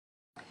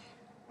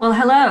Well,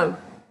 hello.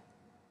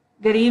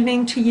 Good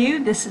evening to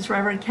you. This is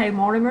Reverend Kay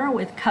Mortimer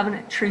with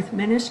Covenant Truth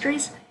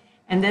Ministries,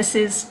 and this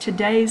is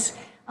today's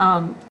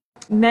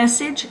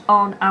message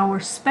on our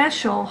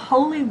special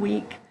Holy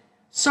Week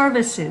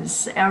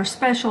services, our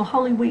special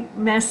Holy Week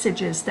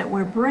messages that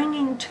we're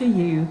bringing to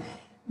you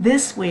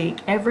this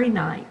week every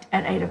night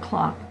at 8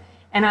 o'clock.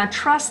 And I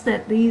trust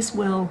that these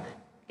will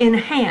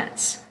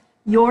enhance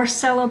your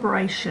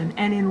celebration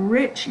and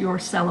enrich your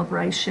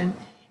celebration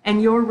and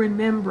your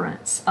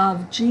remembrance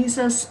of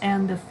Jesus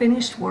and the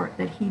finished work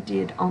that he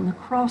did on the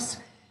cross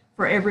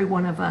for every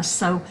one of us.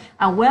 So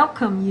I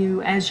welcome you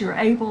as you're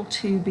able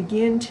to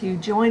begin to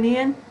join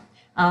in.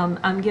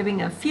 I'm giving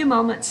a few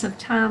moments of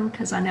time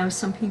because I know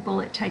some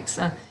people it takes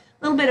a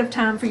little bit of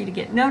time for you to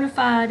get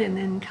notified and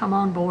then come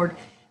on board.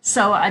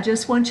 So I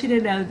just want you to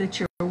know that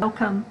you're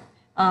welcome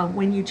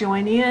when you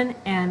join in,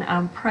 and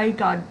I pray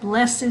God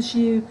blesses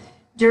you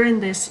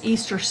during this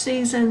Easter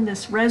season,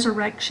 this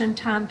resurrection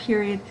time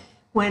period,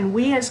 when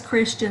we as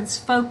Christians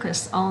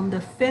focus on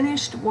the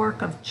finished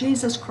work of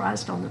Jesus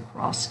Christ on the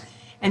cross.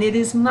 And it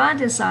is my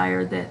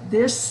desire that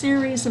this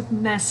series of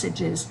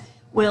messages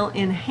will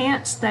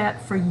enhance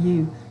that for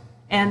you,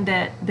 and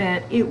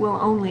that it will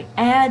only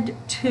add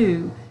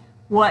to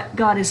what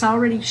God has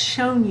already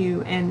shown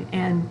you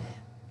and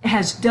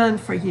has done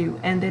for you,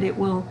 and that it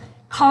will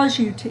cause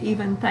you to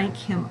even thank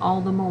him all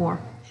the more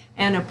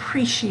and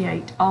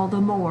appreciate all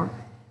the more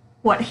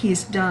what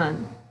he's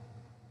done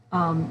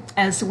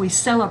as we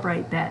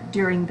celebrate that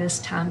during this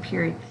time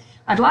period.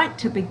 I'd like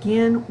to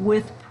begin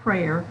with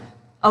prayer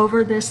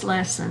over this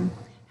lesson.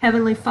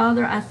 Heavenly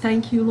Father, I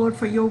thank you, Lord,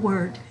 for your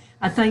word.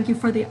 I thank you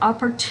for the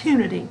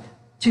opportunity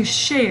to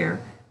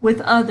share with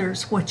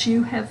others what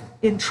you have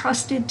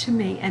entrusted to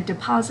me and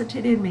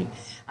deposited in me.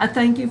 I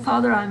thank you,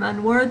 Father, I'm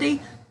unworthy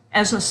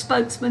as a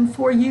spokesman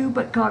for you,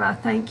 but God, I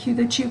thank you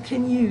that you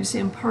can use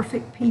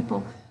imperfect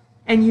people,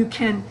 and you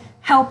can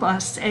help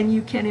us, and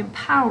you can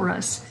empower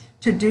us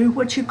to do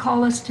what you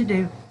call us to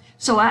do.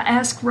 So I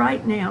ask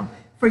right now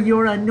for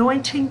your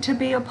anointing to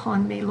be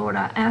upon me, Lord.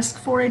 I ask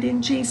for it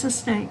in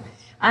Jesus' name.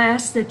 I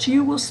ask that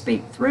you will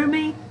speak through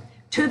me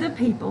to the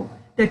people,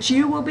 that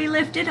you will be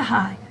lifted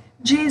high.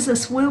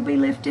 Jesus will be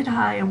lifted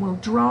high and will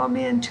draw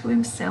men to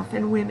himself,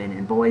 and women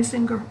and boys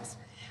and girls.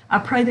 I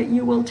pray that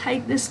you will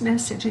take this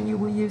message and you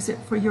will use it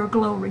for your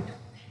glory.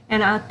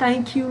 And I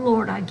thank you,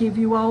 Lord. I give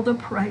you all the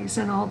praise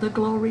and all the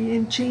glory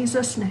in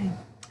Jesus' name.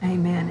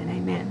 Amen and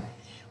amen.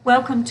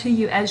 Welcome to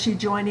you as you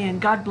join in.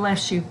 God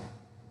bless you.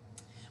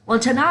 Well,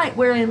 tonight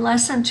we're in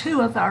lesson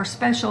 2 of our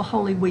special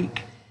Holy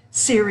Week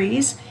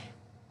series.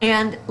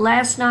 And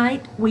last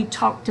night we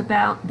talked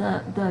about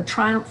the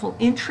triumphal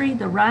entry,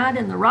 the ride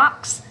in the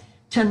rocks.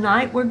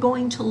 Tonight we're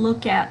going to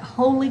look at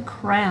Holy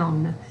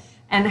Crown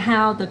and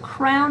how the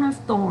crown of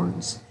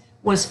thorns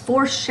was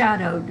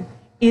foreshadowed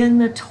in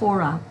the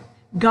Torah.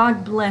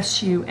 God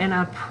bless you, and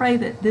I pray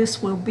that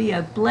this will be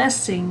a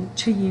blessing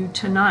to you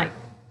tonight.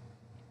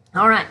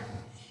 All right.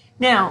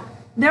 Now,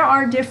 there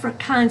are different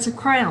kinds of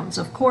crowns.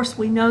 Of course,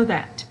 we know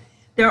that.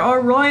 There are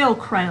royal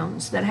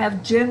crowns that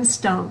have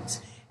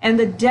gemstones. And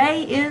the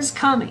day is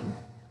coming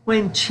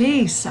when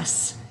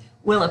Jesus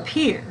will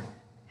appear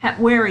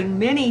wearing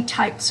many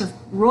types of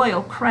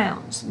royal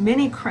crowns,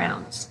 many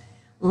crowns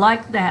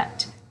like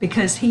that,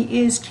 because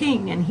he is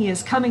king and he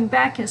is coming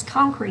back as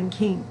conquering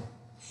king.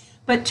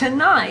 But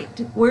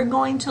tonight, we're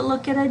going to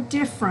look at a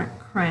different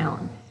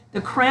crown,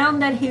 the crown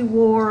that he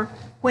wore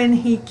when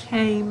he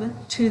came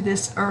to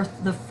this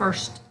earth the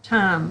first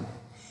time.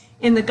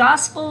 In the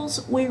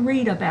Gospels, we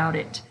read about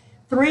it.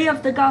 3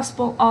 of the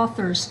Gospel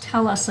authors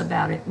tell us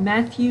about it.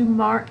 Matthew,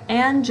 Mark,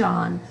 and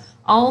John,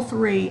 all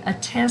 3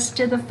 attest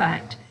to the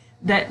fact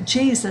that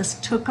Jesus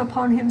took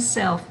upon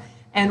himself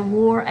and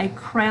wore a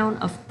crown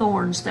of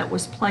thorns that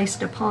was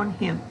placed upon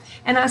him.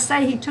 And I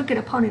say he took it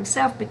upon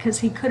himself because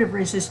he could have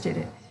resisted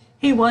it.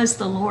 He was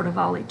the Lord of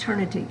all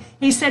eternity.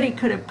 He said he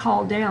could have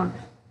called down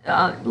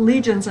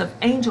legions of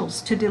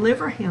angels to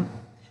deliver him.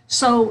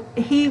 So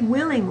he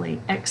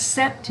willingly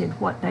accepted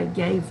what they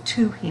gave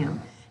to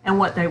him and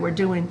what they were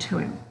doing to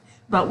him.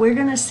 But we're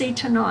going to see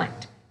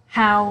tonight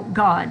how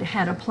God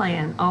had a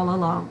plan all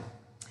along.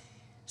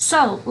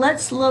 So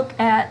let's look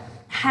at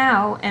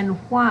how and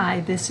why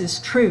this is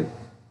true.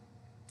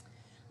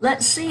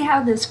 Let's see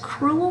how this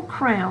cruel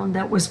crown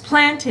that was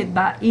planted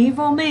by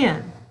evil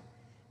men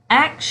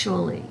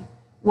actually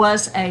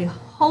was a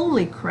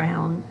holy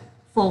crown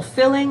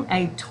fulfilling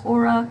a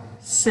Torah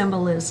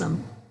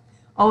symbolism.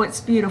 Oh,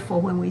 it's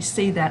beautiful when we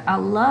see that. I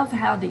love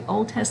how the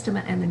Old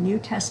Testament and the New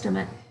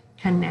Testament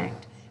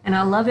connect. And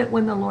I love it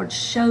when the Lord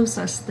shows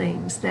us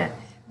things that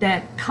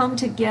come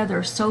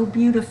together so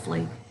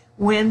beautifully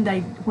when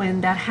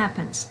that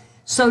happens.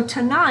 So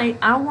tonight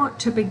I want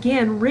to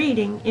begin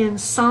reading in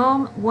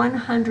Psalm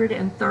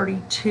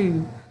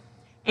 132.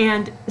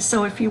 And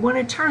so if you want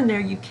to turn there,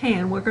 you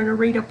can. We're going to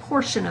read a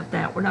portion of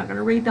that. We're not going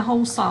to read the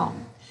whole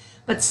psalm.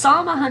 But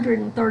Psalm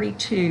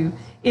 132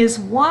 is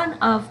one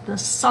of the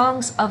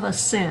songs of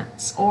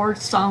ascents, or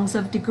songs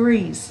of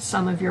degrees,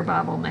 some of your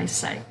Bible may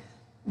say.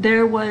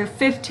 There were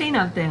 15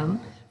 of them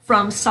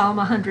from Psalm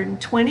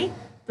 120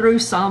 through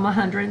Psalm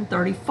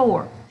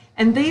 134.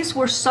 And these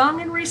were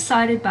sung and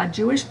recited by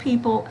Jewish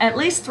people at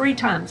least 3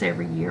 times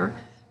every year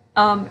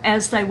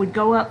as they would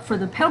go up for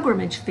the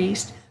pilgrimage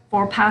feast,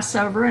 for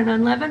Passover and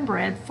unleavened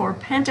bread, for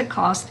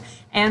Pentecost,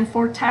 and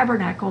for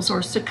Tabernacles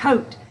or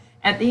Sukkot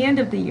at the end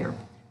of the year.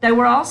 They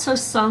were also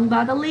sung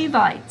by the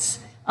Levites,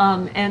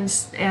 and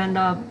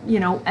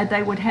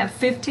they would have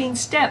 15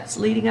 steps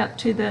leading up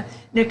to the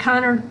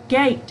Nicanor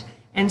gate,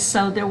 and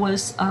so there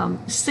was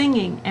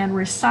singing and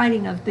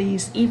reciting of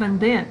these even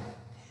then.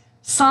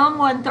 Psalm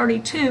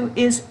 132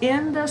 is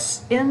in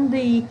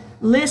the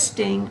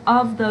listing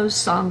of those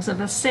songs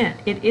of ascent.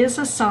 It is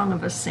a song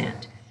of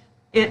ascent.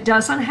 It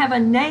doesn't have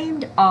a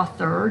named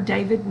author.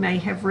 David may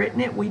have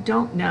written it, we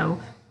don't know.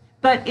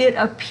 But it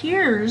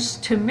appears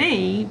to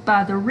me,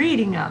 by the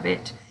reading of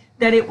it,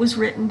 that it was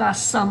written by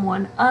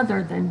someone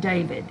other than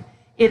David.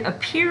 It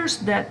appears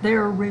that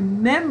they're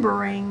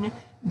remembering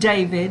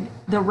David,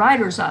 the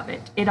writers of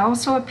it. It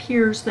also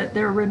appears that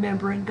they're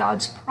remembering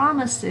God's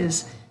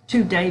promises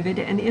to David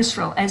and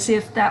Israel, as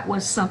if that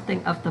was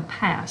something of the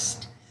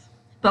past.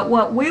 But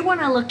what we want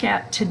to look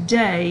at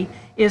today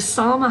is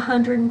Psalm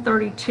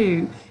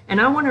 132,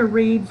 and I want to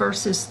read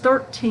verses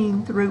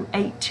 13 through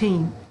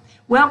 18.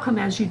 Welcome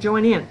as you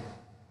join in.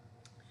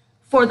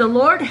 For the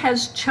Lord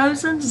has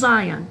chosen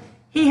Zion.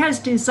 He has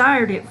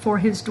desired it for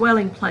his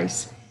dwelling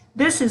place.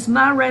 This is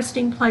my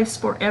resting place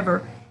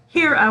forever.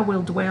 Here I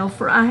will dwell,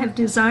 for I have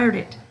desired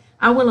it.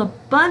 I will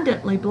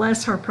abundantly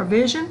bless her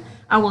provision.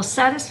 I will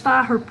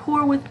satisfy her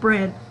poor with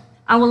bread.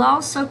 I will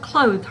also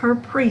clothe her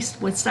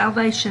priest with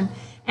salvation,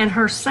 and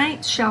her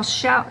saints shall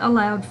shout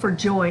aloud for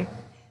joy.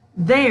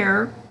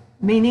 There,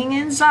 meaning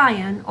in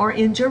Zion or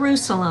in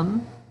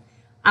Jerusalem,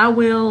 I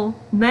will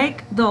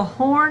make the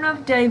horn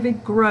of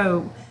David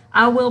grow.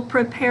 I will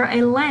prepare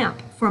a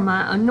lamp for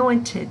my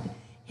anointed.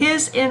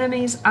 His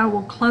enemies I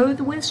will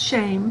clothe with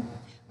shame,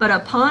 but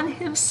upon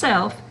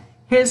himself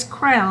his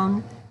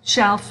crown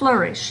shall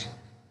flourish.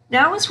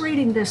 Now, I was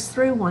reading this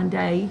through one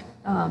day,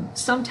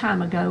 some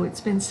time ago.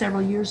 It's been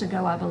several years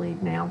ago, I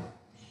believe now.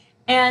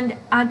 And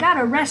I got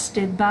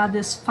arrested by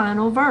this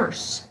final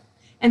verse.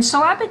 And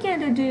so I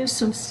began to do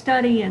some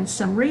study and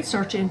some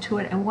research into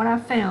it, and what I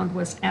found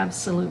was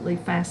absolutely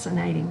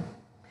fascinating.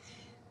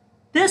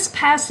 This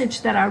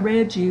passage that I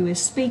read you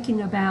is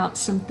speaking about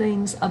some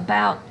things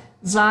about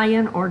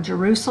Zion or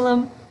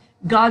Jerusalem,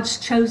 God's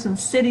chosen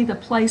city, the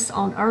place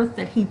on earth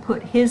that he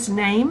put his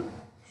name.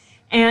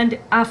 And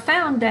I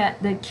found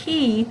that the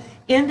key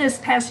in this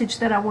passage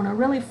that I want to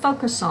really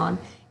focus on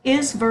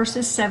is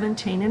verses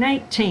 17 and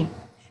 18.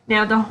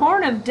 Now, the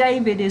horn of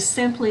David is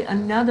simply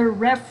another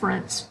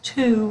reference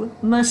to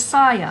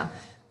Messiah,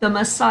 the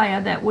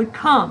Messiah that would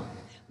come.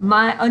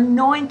 My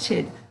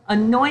anointed.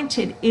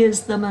 Anointed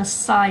is the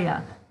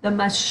Messiah, the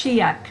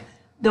Mashiach,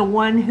 the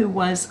one who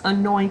was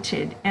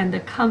anointed and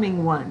the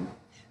coming one.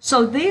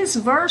 So these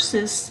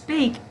verses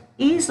speak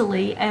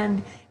easily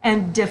and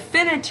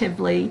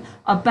definitively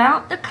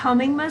about the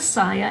coming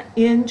Messiah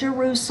in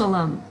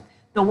Jerusalem,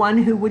 the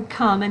one who would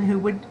come and who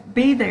would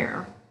be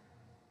there.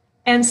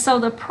 And so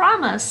the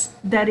promise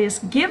that is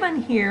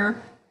given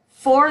here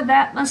for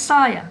that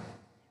Messiah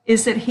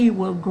is that he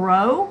will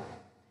grow.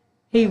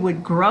 He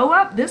would grow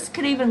up. This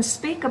could even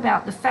speak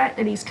about the fact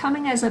that he's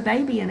coming as a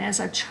baby and as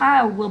a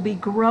child will be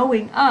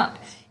growing up.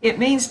 It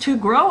means to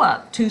grow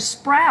up, to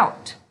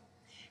sprout.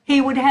 He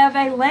would have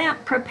a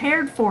lamp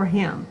prepared for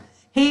him.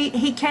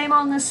 He came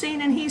on the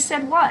scene and he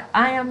said, what?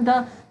 I am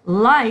the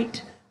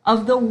light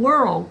of the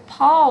world.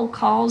 Paul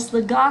calls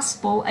the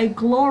gospel the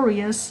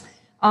glorious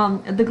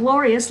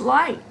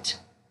light.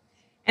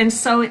 And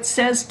so it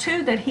says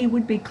too that he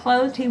would be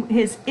clothed,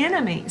 his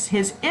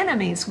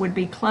enemies would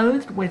be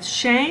clothed with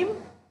shame.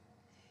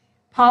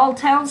 Paul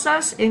tells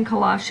us in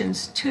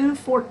Colossians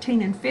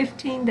 2:14 and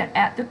 15 that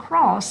at the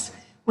cross,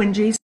 when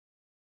Jesus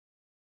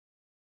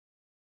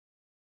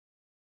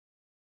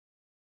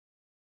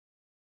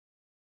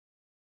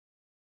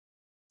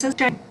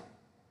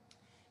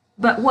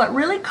But what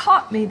really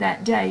caught me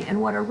that day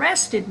and what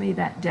arrested me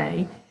that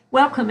day,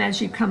 welcome as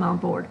you come on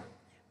board,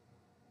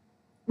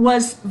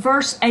 was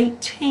verse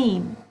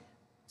 18.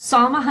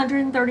 Psalm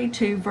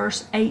 132,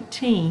 verse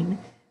 18,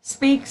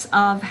 speaks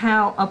of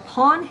how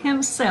upon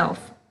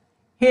himself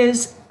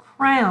his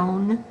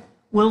crown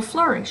will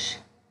flourish.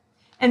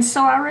 And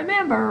so I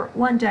remember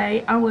one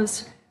day I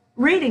was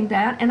reading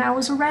that and I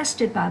was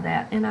arrested by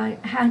that. And I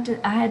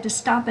had to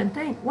stop and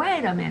think,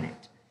 wait a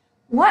minute,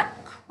 what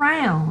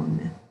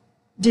crown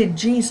did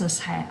Jesus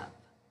have?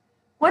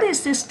 What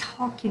is this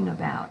talking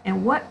about?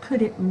 And what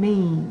could it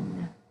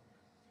mean?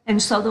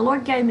 And so the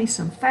Lord gave me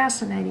some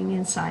fascinating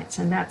insights,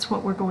 and that's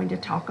what we're going to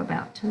talk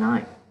about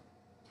tonight.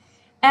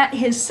 At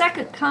his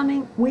second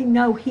coming, we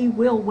know he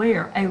will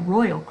wear a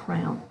royal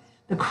crown,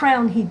 the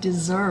crown he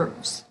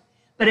deserves.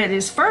 But at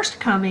his first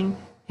coming,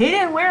 he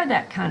didn't wear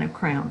that kind of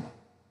crown.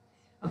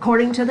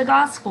 According to the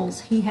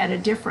Gospels, he had a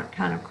different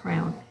kind of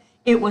crown.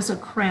 It was a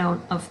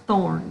crown of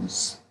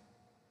thorns.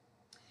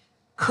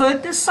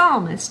 Could the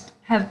psalmist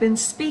have been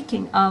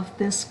speaking of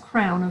this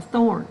crown of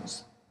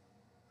thorns?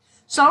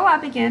 So I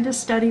began to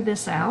study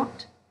this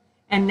out,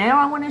 and now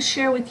I want to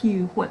share with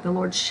you what the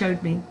Lord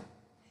showed me.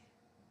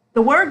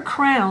 The word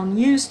crown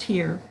used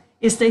here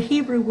is the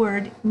Hebrew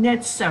word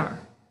netzer,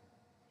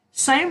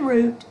 same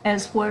root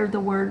as where the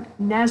word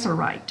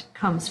Nazarite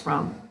comes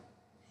from.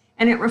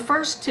 And it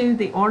refers to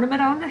the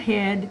ornament on the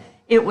head.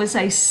 It was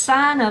a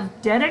sign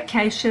of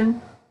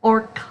dedication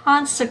or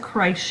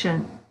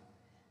consecration,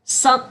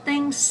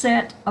 something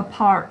set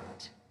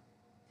apart.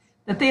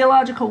 The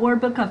Theological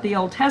Word Book of the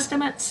Old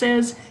Testament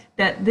says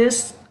that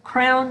this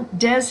crown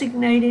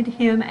designated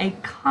him a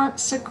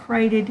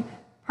consecrated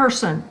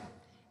person.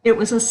 It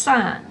was a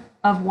sign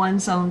of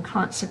one's own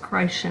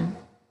consecration.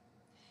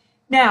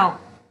 Now,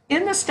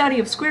 in the study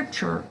of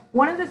Scripture,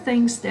 one of the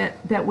things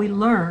that we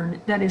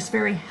learn that is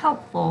very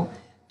helpful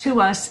to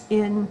us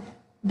in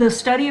the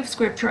study of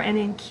Scripture and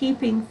in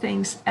keeping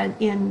things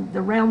in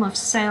the realm of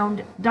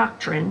sound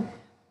doctrine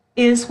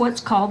is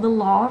what's called the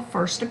law of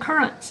first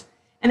occurrence.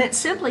 And it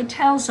simply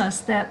tells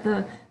us that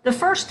the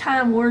first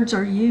time words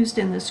are used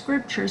in the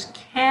Scriptures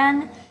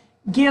can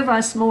give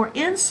us more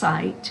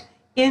insight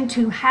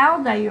into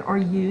how they are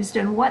used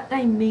and what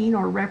they mean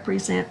or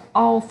represent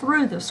all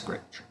through the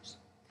Scriptures.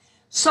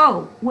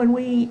 So when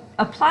we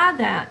apply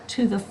that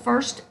to the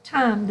first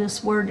time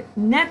this word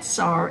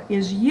netzar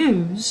is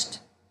used,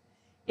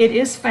 it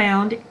is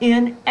found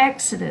in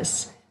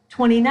Exodus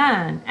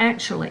 29,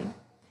 actually.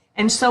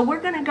 And so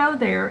we're going to go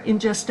there in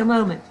just a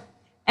moment.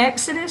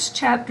 Exodus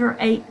chapter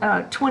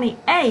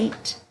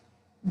 28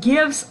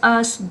 gives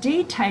us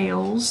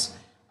details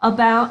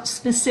about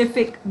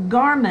specific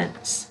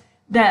garments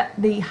that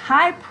the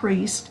high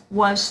priest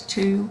was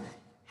to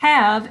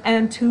have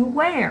and to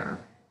wear,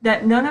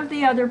 that none of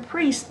the other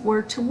priests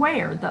were to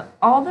wear.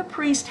 All the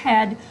priests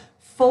had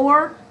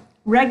 4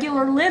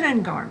 regular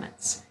linen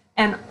garments,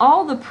 and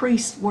all the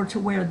priests were to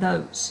wear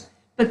those.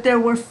 But there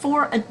were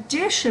 4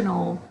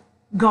 additional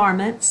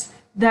garments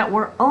that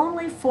were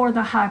only for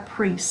the high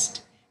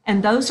priest,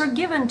 and those are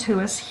given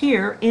to us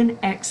here in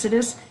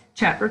Exodus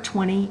chapter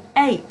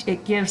 28.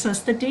 It gives us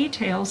the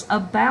details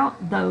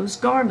about those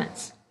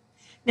garments.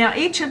 Now,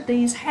 each of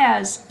these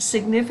has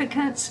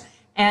significance,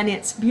 and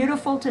it's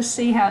beautiful to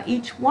see how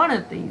each one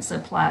of these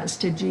applies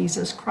to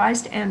Jesus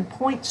Christ and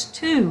points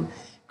to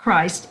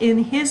Christ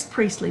in his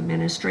priestly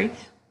ministry.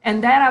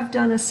 And that I've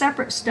done a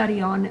separate study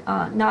on,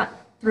 not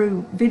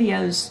through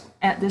videos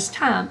at this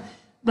time,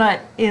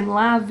 but in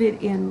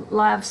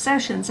live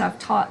sessions I've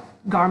taught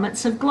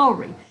garments of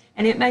glory.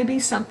 And it may be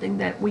something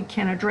that we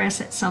can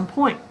address at some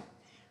point.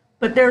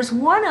 But there's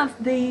one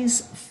of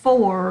these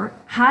 4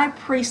 high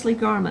priestly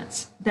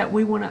garments that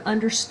we want to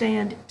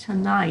understand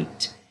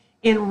tonight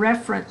in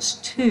reference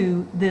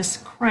to this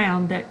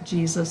crown that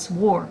Jesus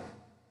wore.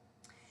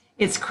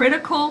 It's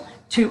critical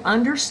to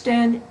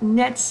understand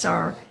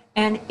Netzar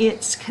and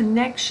its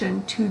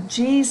connection to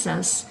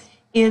Jesus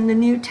in the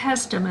New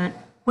Testament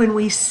when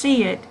we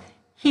see it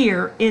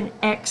here in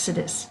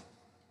Exodus.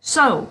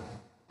 So,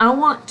 I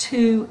want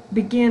to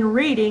begin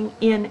reading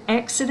in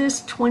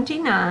Exodus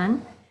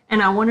 29,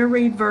 and I want to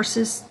read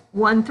verses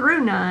 1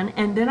 through 9,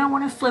 and then I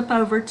want to flip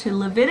over to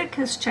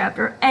Leviticus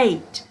chapter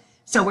 8.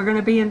 So we're going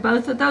to be in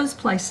both of those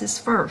places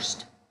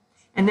first.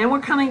 And then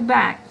we're coming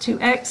back to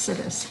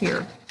Exodus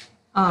here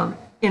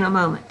in a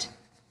moment.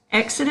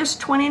 Exodus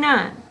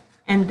 29.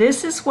 And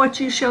this is what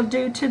you shall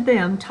do to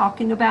them,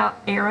 talking about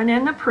Aaron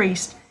and the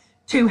priest,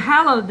 to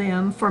hallow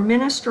them for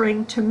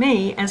ministering to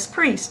me as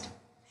priest.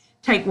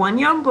 Take 1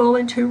 young bull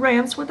and 2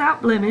 rams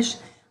without blemish,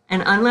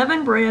 and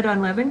unleavened bread,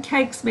 unleavened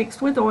cakes mixed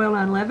with oil,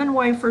 unleavened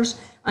wafers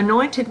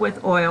anointed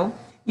with oil.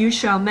 You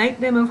shall make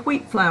them of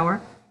wheat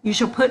flour. You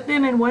shall put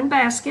them in 1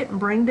 basket and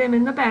bring them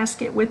in the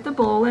basket with the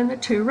bull and the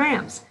 2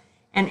 rams.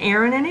 And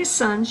Aaron and his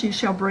sons you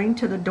shall bring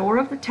to the door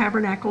of the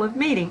tabernacle of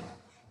meeting,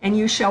 and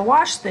you shall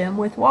wash them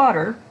with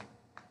water.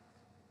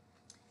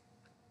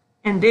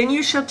 And then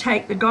you shall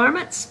take the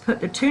garments,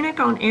 put the tunic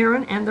on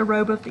Aaron and the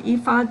robe of the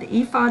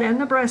ephod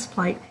and the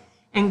breastplate,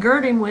 and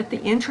gird him with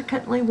the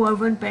intricately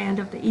woven band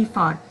of the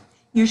ephod.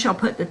 You shall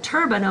put the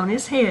turban on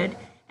his head,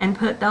 and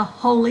put the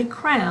holy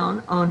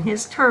crown on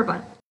his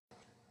turban.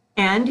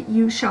 And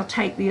you shall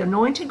take the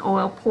anointing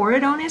oil, pour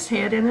it on his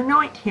head, and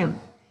anoint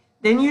him.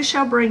 Then you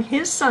shall bring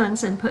his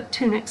sons and put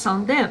tunics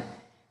on them,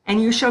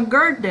 and you shall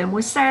gird them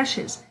with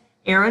sashes,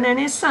 Aaron and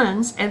his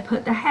sons, and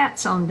put the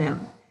hats on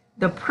them.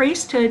 The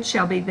priesthood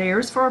shall be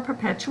theirs for a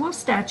perpetual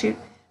statute,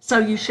 so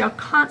you shall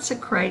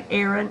consecrate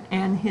Aaron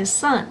and his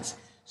sons.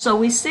 So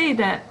we see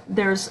that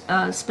there's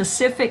a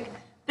specific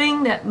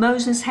thing that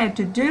Moses had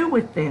to do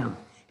with them.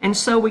 And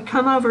so we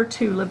come over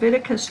to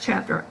Leviticus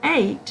chapter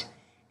 8,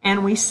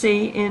 and we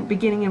see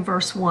beginning in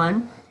verse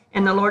 1,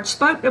 and the Lord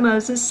spoke to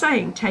Moses,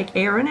 saying, Take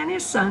Aaron and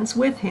his sons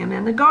with him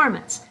and the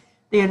garments,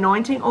 the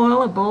anointing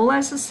oil, a bull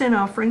as a sin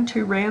offering,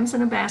 2 rams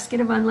and a basket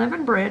of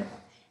unleavened bread,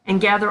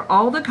 and gather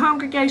all the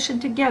congregation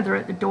together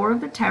at the door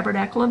of the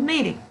tabernacle of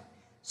meeting.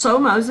 So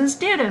Moses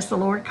did as the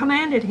Lord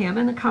commanded him,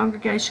 and the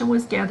congregation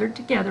was gathered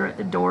together at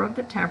the door of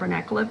the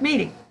tabernacle of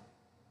meeting.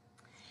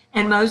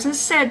 And Moses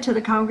said to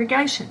the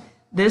congregation,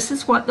 This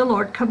is what the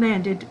Lord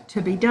commanded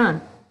to be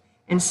done.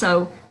 And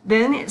so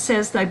Then it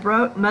says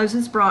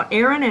Moses brought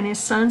Aaron and his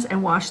sons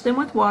and washed them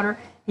with water.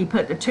 He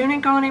put the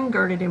tunic on him,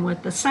 girded him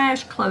with the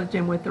sash, clothed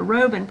him with the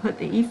robe, and put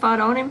the ephod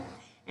on him.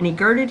 And he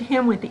girded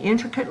him with the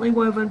intricately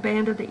woven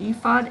band of the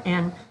ephod,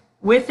 and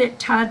with it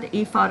tied the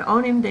ephod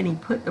on him. Then he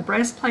put the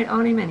breastplate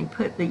on him, and he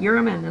put the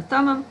Urim and the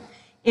Thummim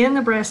in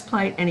the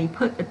breastplate, and he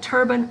put the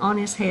turban on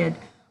his head.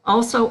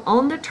 Also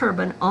on the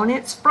turban, on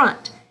its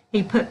front,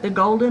 he put the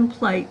golden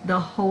plate, the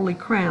holy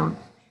crown,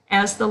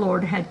 as the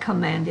Lord had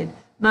commanded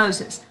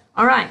Moses.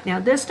 All right, now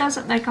this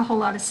doesn't make a whole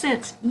lot of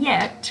sense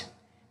yet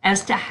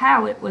as to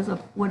how it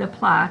would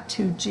apply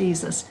to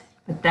Jesus.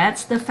 But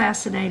that's the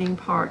fascinating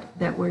part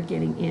that we're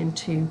getting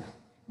into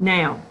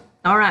now.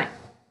 All right,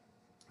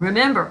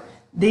 remember,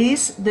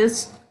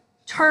 this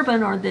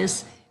turban or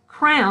this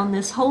crown,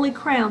 this holy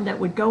crown that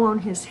would go on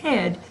his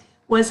head,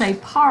 was a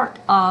part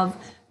of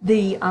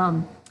the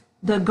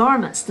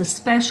garments, the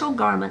special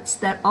garments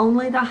that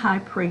only the high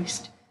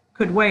priest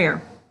could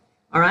wear.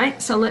 All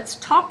right, so let's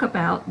talk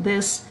about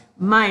this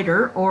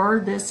mitre or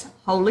this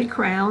holy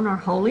crown or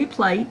holy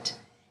plate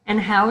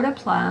and how it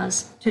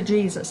applies to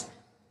Jesus.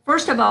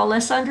 First of all,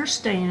 let's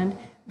understand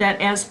that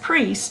as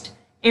priest,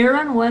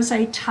 Aaron was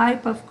a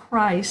type of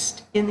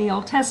Christ in the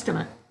Old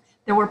Testament.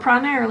 There were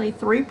primarily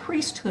 3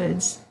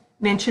 priesthoods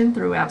mentioned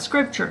throughout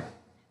Scripture.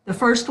 The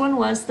first one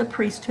was the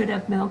priesthood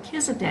of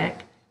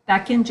Melchizedek,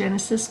 back in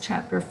Genesis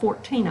chapter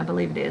 14, I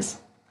believe it is.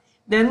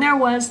 Then there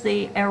was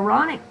the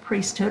Aaronic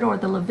priesthood or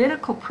the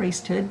Levitical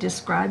priesthood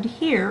described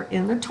here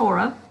in the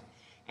Torah.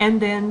 And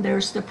then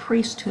there's the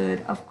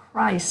priesthood of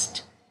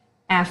Christ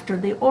after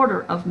the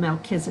order of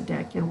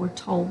Melchizedek. And we're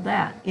told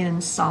that in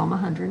Psalm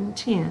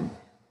 110.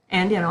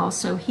 And in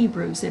also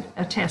Hebrews, it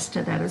attests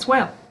to that as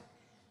well.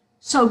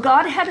 So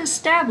God had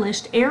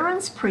established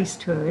Aaron's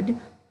priesthood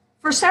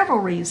for several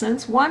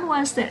reasons. One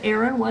was that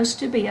Aaron was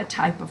to be a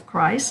type of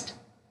Christ.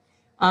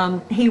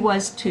 He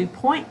was to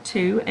point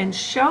to and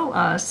show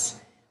us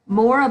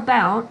more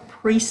about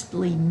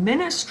priestly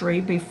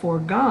ministry before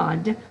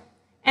God.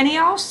 And he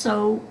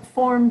also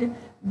formed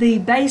the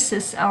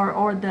basis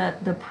or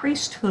the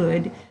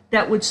priesthood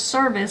that would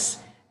serve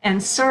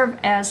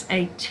as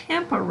a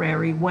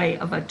temporary way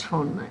of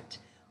atonement,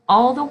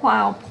 all the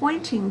while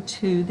pointing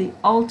to the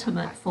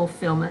ultimate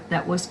fulfillment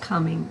that was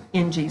coming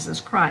in Jesus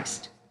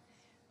Christ.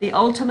 The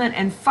ultimate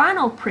and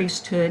final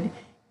priesthood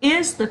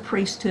is the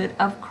priesthood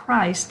of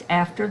Christ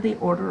after the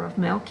order of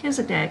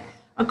Melchizedek,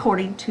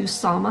 according to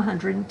Psalm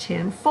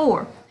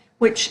 110:4,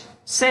 which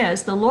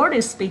says, the Lord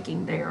is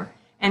speaking there,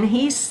 and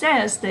he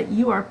says that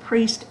you are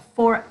priest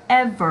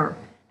forever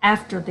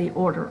after the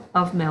order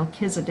of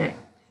Melchizedek.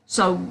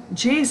 So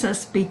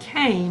Jesus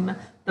became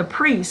the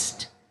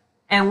priest,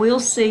 and we'll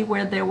see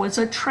where there was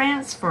a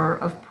transfer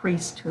of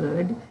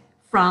priesthood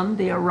from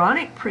the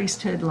Aaronic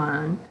priesthood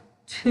line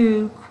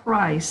to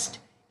Christ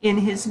in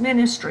his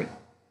ministry.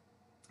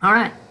 All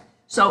right,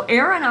 so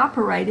Aaron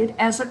operated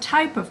as a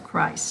type of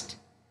Christ.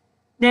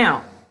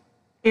 Now,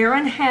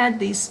 Aaron had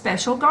these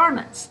special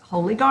garments,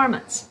 holy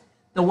garments.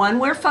 The one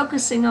we're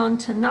focusing on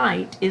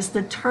tonight is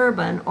the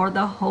turban or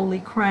the holy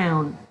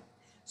crown.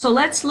 So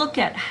let's look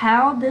at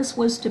how this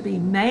was to be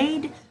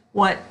made,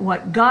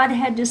 what God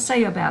had to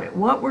say about it,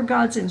 what were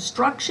God's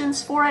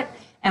instructions for it,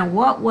 and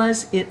what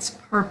was its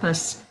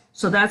purpose.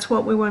 So that's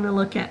what we want to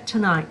look at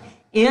tonight.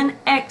 In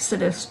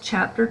Exodus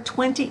chapter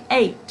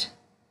 28,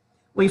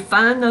 we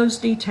find those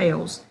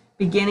details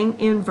beginning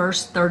in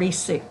verse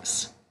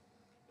 36.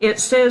 It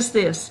says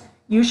this,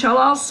 you shall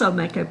also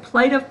make a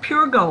plate of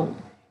pure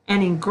gold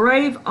and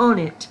engrave on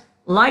it,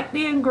 like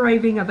the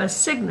engraving of a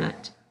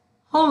signet,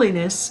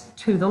 holiness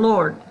to the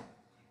Lord.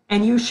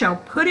 And you shall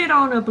put it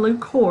on a blue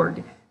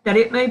cord, that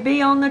it may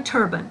be on the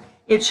turban.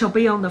 It shall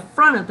be on the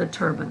front of the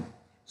turban.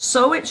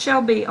 So it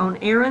shall be on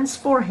Aaron's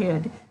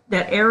forehead,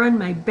 that Aaron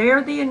may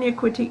bear the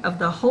iniquity of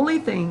the holy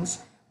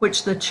things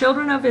which the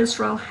children of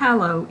Israel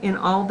hallow in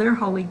all their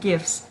holy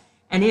gifts.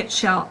 And it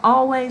shall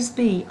always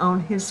be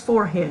on his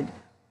forehead,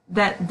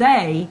 that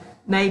they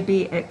may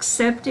be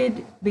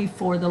accepted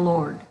before the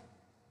Lord.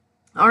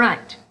 All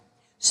right,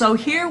 so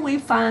here we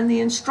find the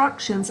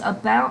instructions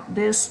about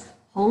this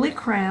holy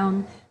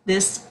crown,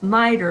 this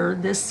mitre,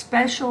 this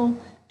special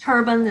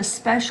turban, this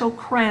special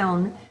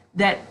crown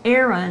that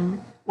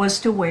Aaron was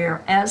to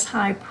wear as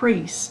high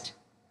priest.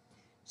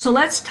 So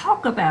let's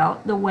talk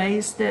about the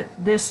ways that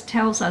this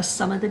tells us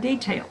some of the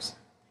details.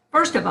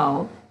 First of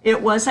all,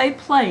 it was a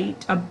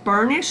plate, a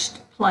burnished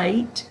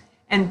plate,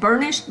 and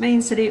burnished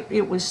means that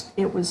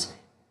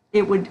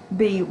it would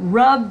be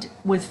rubbed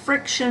with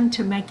friction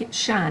to make it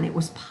shine. It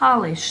was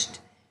polished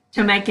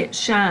to make it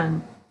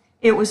shine.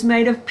 It was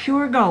made of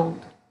pure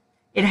gold.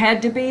 It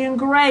had to be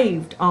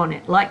engraved on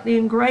it, like the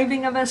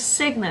engraving of a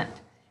signet.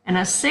 And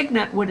a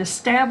signet would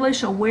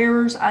establish a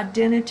wearer's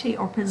identity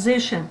or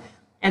position.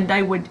 And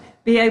they would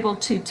be able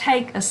to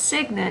take a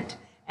signet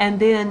and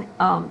then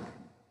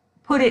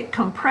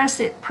press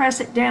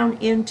it down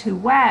into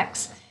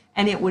wax,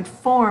 and it would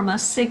form a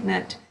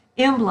signet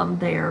emblem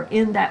there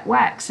in that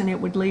wax, and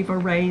it would leave a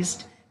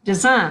raised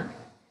design.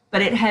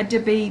 But it had to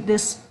be,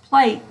 this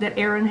plate that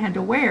Aaron had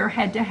to wear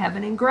had to have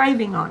an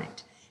engraving on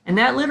it. And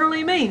that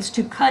literally means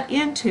to cut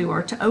into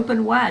or to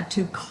open wide,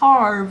 to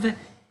carve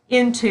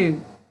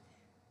into.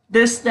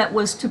 This that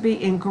was to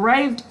be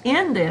engraved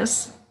in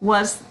this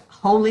was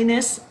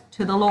holiness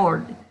to the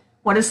Lord.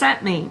 What does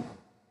that mean?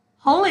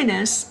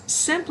 Holiness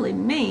simply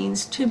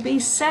means to be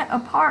set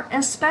apart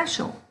as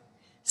special,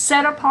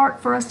 set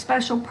apart for a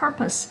special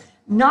purpose,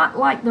 not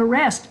like the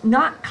rest,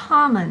 not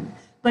common,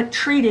 but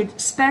treated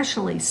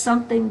specially,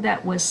 something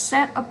that was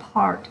set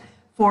apart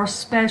for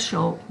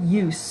special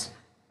use.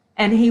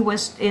 And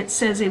it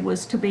says it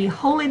was to be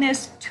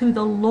holiness to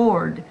the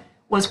Lord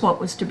was what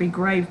was to be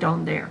graved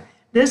on there.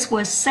 This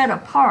was set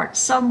apart,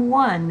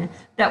 someone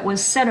that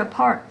was set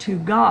apart to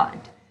God,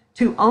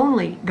 to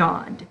only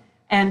God,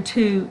 and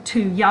to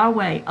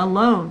Yahweh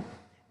alone.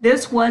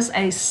 This was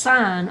a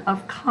sign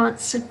of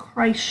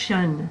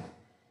consecration.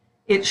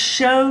 It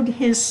showed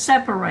his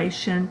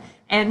separation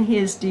and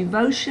his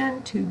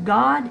devotion to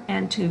God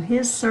and to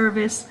his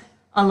service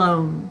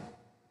alone.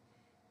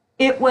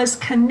 It was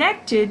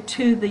connected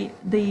to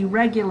the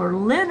regular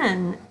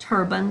linen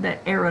turban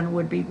that Aaron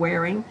would be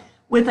wearing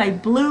with a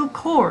blue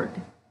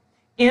cord.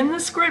 In the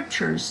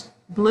scriptures,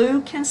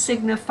 blue can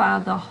signify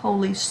the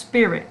Holy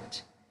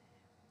Spirit.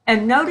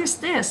 And notice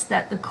this,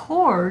 that the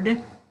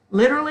cord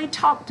literally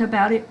talked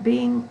about it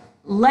being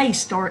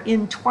laced or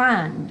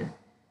entwined.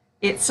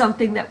 It's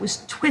something that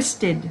was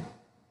twisted.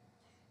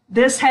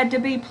 This had to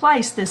be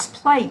placed, this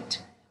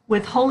plate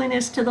with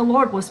holiness to the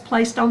Lord was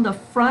placed on the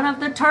front of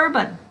the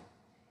turban.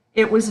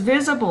 It was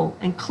visible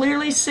and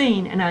clearly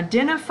seen and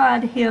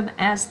identified him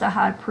as the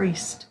high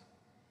priest.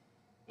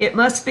 It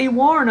must be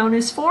worn on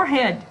his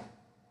forehead.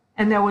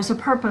 And there was a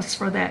purpose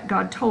for that.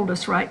 God told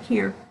us right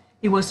here.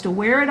 He was to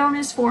wear it on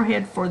his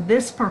forehead for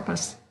this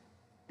purpose,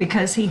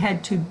 because he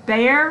had to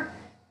bear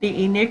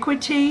the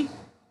iniquity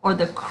or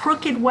the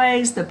crooked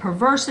ways, the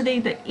perversity,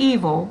 the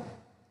evil,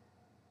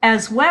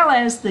 as well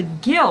as the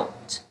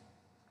guilt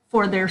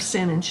for their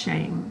sin and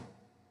shame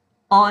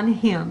on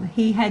him.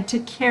 He had to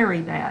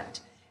carry that.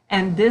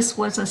 And this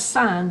was a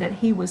sign that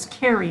he was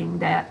carrying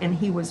that and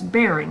he was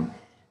bearing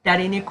that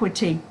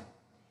iniquity.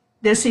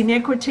 This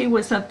iniquity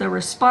was of the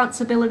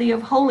responsibility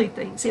of holy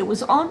things. It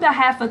was on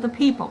behalf of the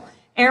people.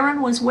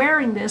 Aaron was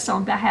wearing this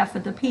on behalf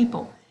of the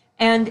people.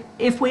 And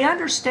if we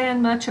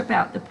understand much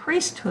about the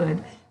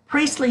priesthood,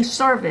 priestly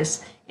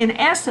service, in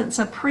essence,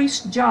 a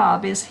priest's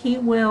job is he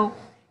will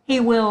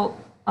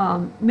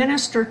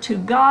minister to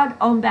God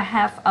on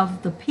behalf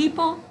of the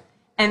people,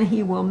 and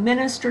he will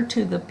minister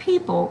to the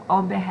people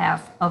on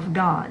behalf of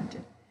God.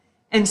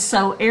 And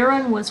so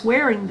Aaron was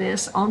wearing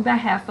this on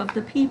behalf of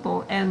the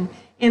people, and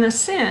in a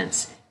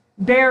sense,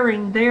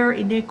 bearing their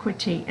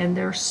iniquity and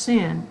their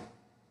sin.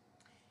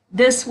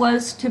 This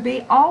was to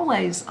be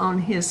always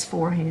on his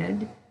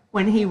forehead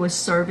when he was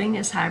serving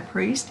as high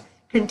priest,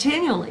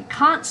 continually,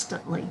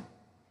 constantly.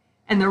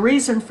 And the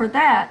reason for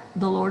that,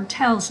 the Lord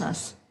tells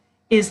us,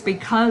 is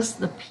because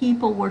the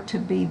people were to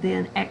be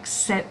then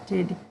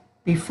accepted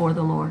before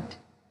the Lord.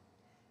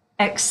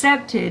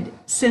 Accepted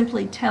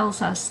simply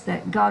tells us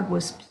that God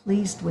was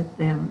pleased with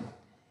them.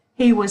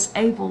 He was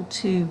able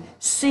to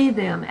see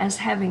them as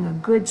having a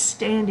good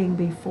standing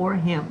before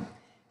him.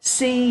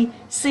 See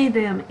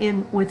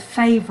them with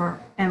favor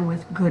and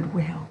with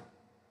goodwill.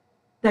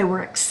 They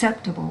were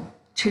acceptable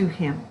to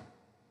him.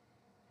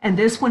 And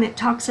this, when it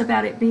talks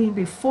about it being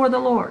before the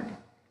Lord,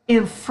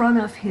 in front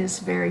of his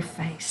very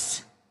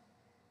face,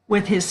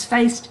 with his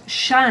face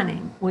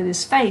shining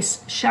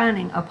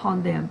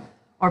upon them,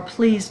 or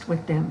pleased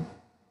with them.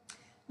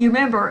 You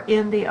remember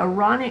in the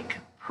Aaronic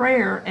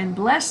prayer and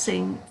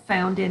blessing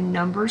found in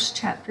Numbers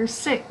chapter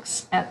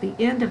 6, at the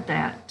end of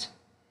that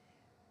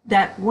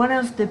one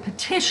of the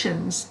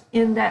petitions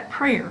in that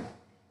prayer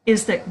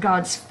is that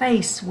God's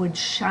face would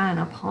shine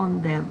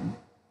upon them,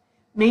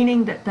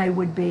 meaning that they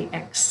would be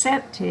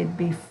accepted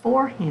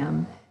before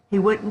him. He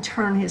wouldn't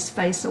turn his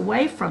face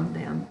away from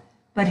them,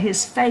 but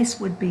his face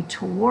would be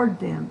toward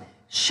them,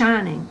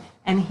 shining,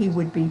 and he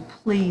would be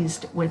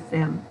pleased with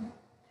them.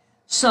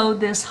 So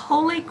this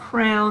holy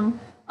crown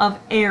of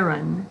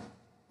Aaron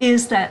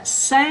is that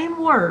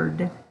same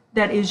word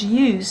that is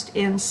used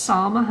in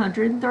Psalm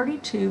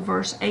 132,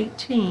 verse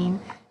 18,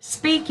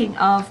 speaking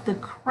of the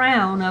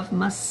crown of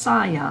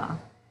Messiah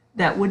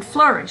that would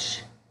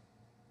flourish.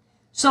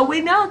 So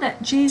we know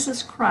that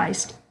Jesus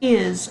Christ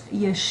is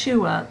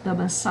Yeshua, the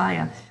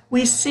Messiah.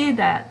 We see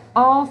that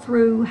all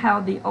through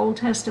how the Old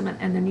Testament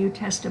and the New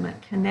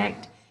Testament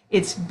connect.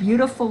 It's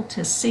beautiful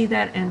to see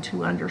that and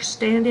to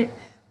understand it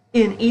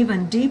in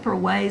even deeper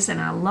ways,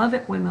 and I love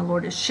it when the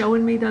Lord is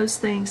showing me those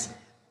things.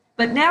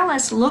 But now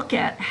let's look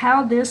at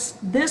how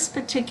this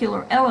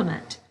particular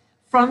element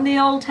from the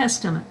Old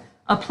Testament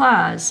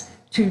applies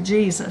to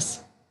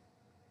Jesus.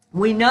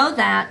 We know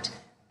that,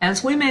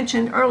 as we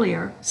mentioned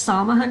earlier,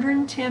 Psalm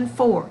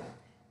 110:4,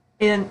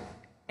 and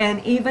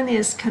even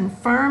is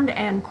confirmed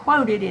and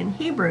quoted in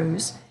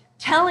Hebrews,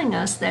 telling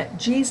us that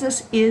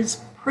Jesus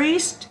is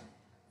priest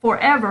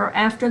forever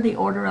after the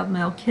order of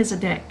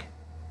Melchizedek,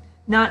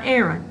 not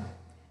Aaron.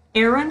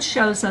 Aaron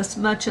shows us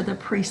much of the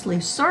priestly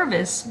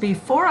service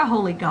before a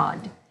holy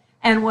God.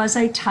 and was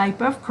a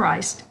type of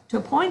Christ to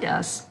point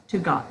us to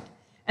God.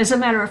 As a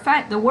matter of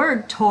fact, the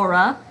word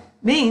Torah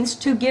means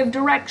to give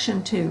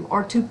direction to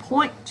or to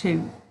point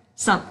to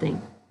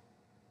something.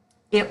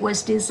 It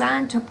was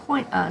designed to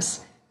point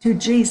us to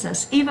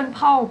Jesus. Even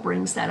Paul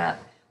brings that up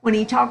when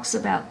he talks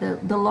about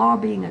the law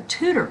being a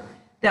tutor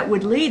that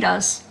would lead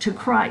us to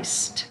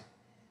Christ.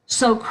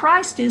 So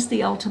Christ is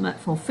the ultimate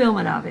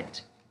fulfillment of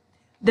it.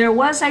 There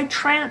was a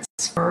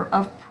transfer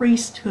of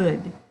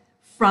priesthood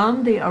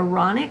from the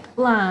Aaronic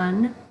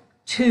line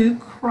to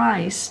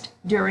Christ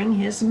during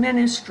his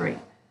ministry.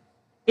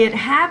 It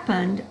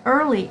happened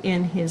early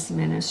in his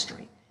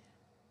ministry.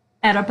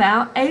 At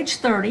about age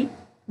 30,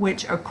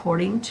 which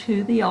according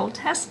to the Old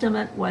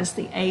Testament was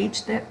the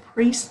age that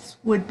priests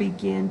would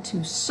begin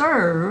to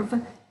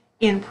serve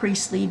in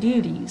priestly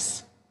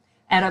duties.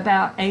 At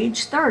about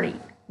age 30,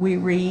 we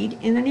read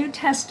in the New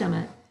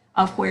Testament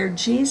of where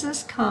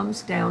Jesus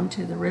comes down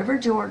to the River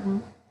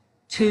Jordan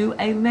to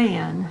a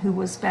man who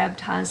was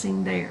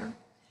baptizing there.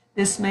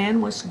 This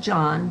man was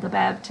John the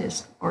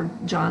Baptist, or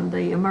John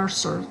the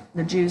Immerser,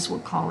 the Jews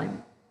would call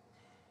him.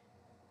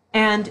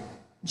 And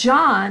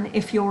John,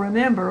 if you'll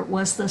remember,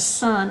 was the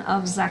son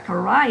of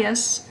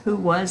Zacharias, who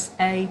was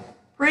a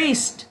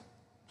priest,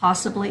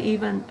 possibly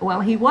even,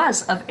 well, he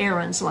was of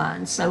Aaron's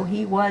line, so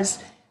he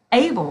was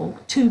able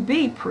to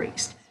be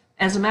priest.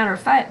 As a matter of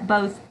fact,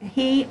 both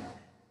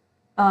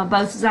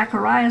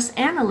Zacharias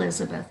and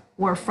Elizabeth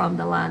were from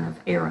the line of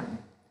Aaron.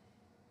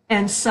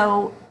 And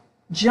so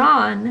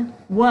John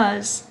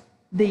was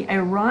the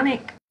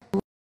Aaronic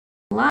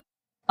line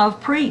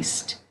of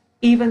priest,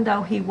 even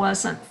though he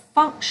wasn't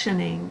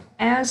functioning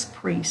as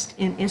priest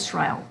in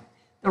Israel.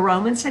 The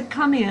Romans had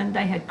come in,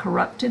 they had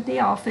corrupted the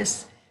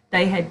office,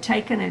 they had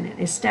taken and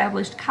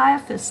established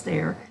Caiaphas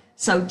there.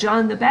 So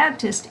John the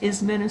Baptist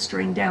is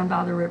ministering down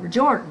by the River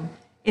Jordan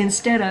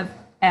instead of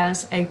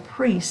as a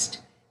priest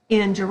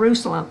in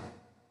Jerusalem.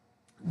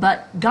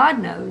 But God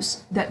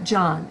knows that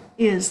John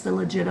is the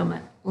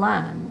legitimate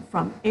line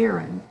from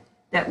Aaron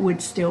that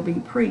would still be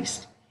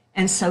priest.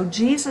 And so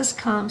Jesus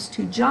comes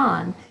to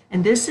John,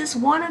 and this is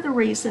one of the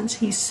reasons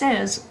he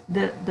says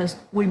that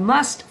we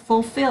must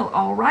fulfill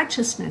all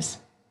righteousness,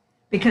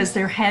 because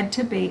there had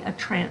to be a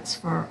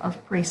transfer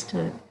of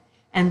priesthood.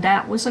 And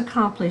that was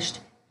accomplished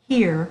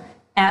here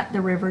at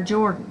the River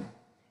Jordan.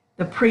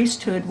 The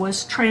priesthood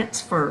was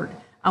transferred.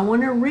 I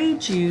want to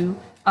read you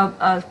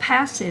a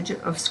passage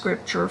of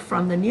scripture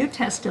from the New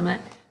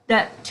Testament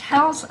that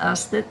tells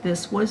us that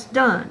this was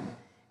done.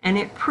 And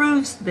it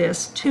proves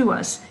this to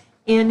us.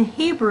 In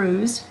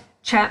Hebrews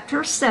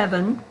chapter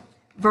 7,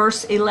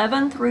 verse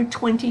 11 through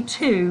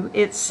 22,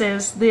 it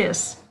says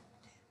this: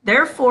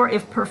 Therefore,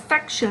 if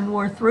perfection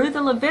were through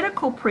the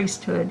Levitical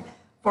priesthood,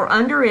 for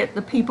under it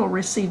the people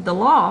received the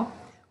law,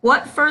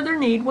 what further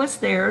need was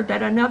there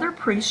that another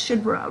priest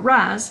should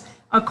rise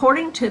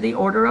according to the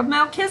order of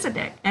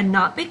Melchizedek, and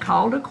not be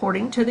called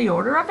according to the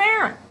order of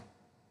Aaron?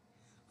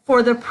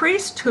 For the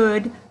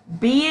priesthood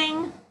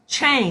being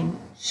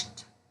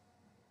changed,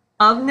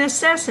 of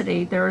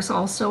necessity there is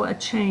also a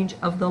change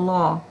of the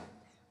law.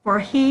 For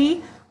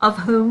he of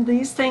whom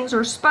these things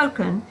are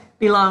spoken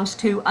belongs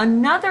to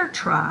another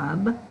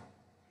tribe,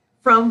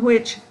 from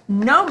which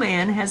no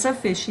man has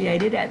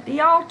officiated at the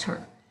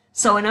altar.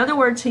 So in other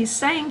words, he's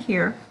saying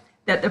here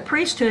that the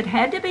priesthood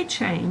had to be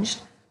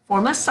changed for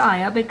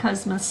Messiah,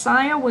 because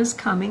Messiah was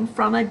coming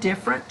from a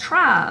different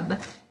tribe.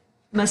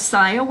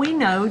 Messiah, we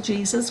know,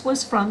 Jesus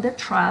was from the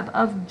tribe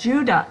of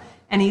Judah,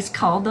 and he's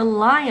called the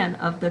Lion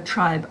of the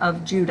tribe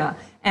of Judah.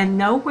 And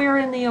nowhere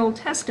in the Old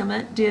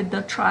Testament did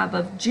the tribe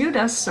of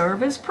Judah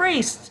serve as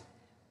priests.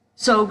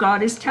 So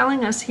God is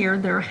telling us here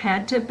there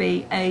had to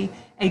be a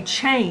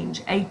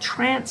change, a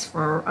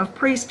transfer of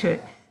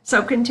priesthood.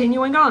 So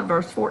continuing on,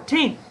 verse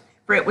 14,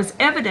 for it was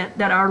evident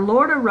that our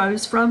Lord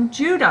arose from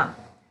Judah,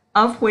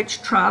 of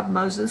which tribe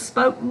Moses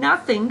spoke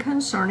nothing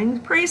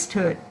concerning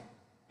priesthood.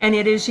 And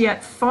it is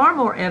yet far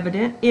more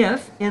evident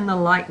if, in the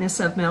likeness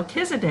of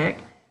Melchizedek,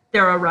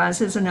 there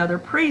arises another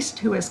priest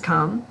who has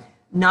come,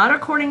 not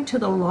according to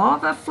the law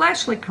of a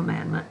fleshly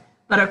commandment,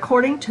 but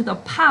according to the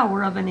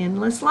power of an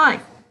endless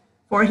life.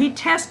 For he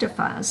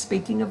testifies,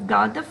 speaking of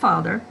God the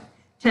Father,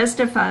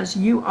 testifies,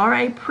 you are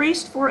a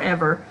priest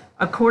forever,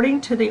 according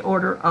to the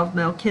order of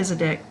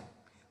Melchizedek.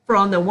 For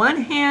on the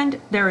one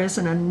hand, there is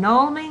an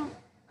annulling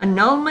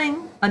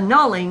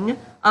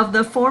of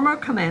the former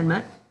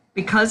commandment,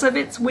 because of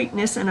its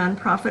weakness and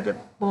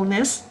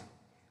unprofitableness,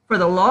 for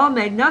the law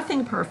made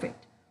nothing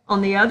perfect.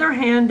 On the other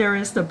hand, there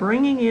is the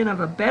bringing in of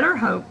a better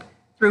hope,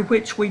 through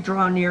which we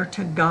draw near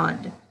to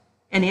God.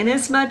 And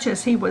inasmuch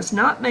as he was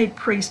not made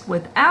priest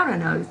without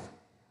an oath,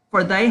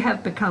 for they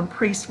have become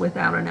priests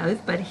without an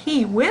oath, but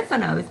he with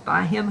an oath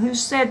by him who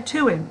said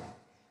to him,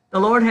 the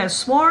Lord has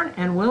sworn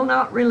and will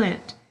not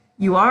relent.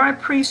 You are a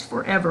priest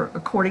forever,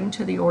 according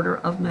to the order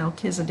of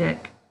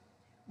Melchizedek.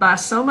 By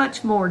so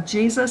much more,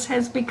 Jesus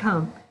has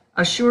become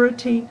a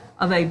surety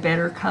of a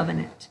better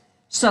covenant.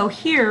 So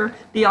here,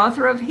 the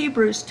author of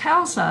Hebrews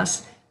tells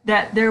us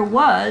that there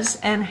was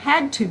and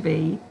had to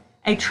be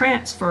a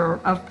transfer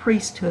of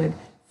priesthood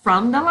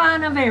from the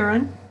line of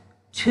Aaron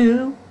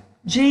to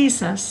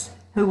Jesus,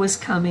 who was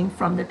coming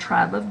from the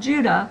tribe of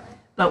Judah,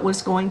 but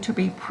was going to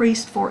be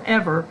priest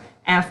forever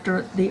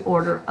after the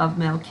order of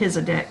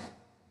Melchizedek.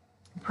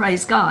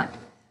 Praise God.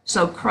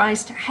 So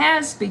Christ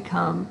has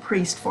become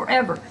priest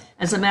forever.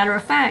 As a matter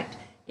of fact,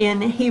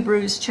 in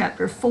Hebrews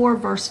chapter 4,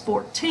 verse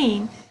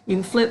 14, you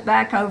can flip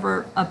back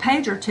over a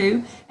page or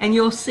two, and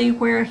you'll see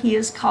where he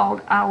is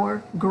called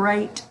our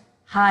great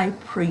high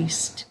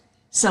priest.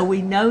 So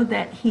we know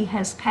that he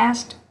has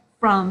passed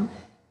from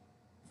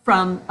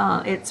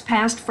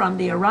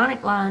the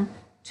Aaronic line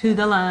to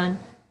the line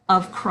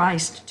of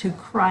Christ, to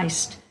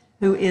Christ,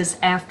 who is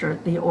after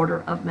the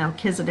order of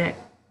Melchizedek.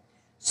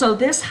 So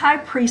this high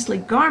priestly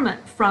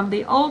garment from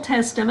the Old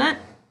Testament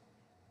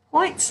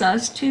points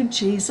us to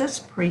Jesus'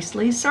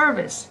 priestly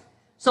service.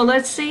 So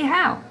let's see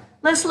how.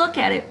 Let's look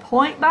at it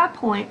point by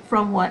point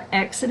from what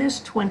Exodus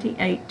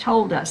 28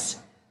 told us.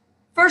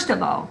 First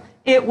of all,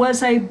 it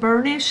was a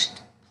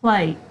burnished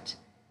plate.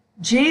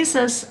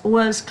 Jesus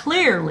was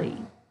clearly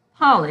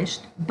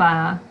polished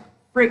by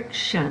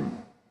friction.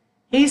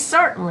 He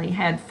certainly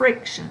had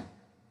friction.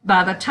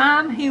 By the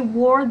time he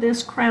wore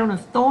this crown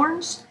of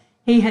thorns,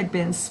 he had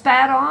been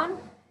spat on,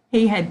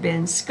 he had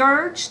been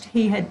scourged,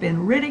 he had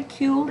been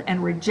ridiculed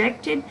and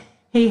rejected,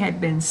 he had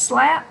been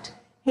slapped,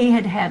 he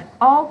had had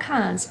all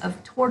kinds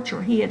of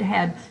torture. He had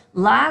had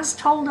lies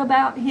told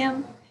about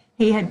him,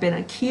 he had been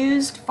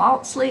accused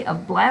falsely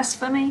of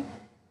blasphemy.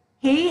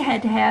 He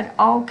had had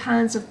all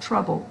kinds of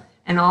trouble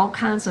and all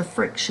kinds of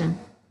friction,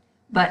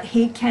 but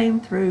he came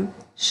through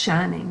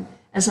shining.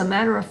 As a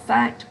matter of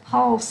fact,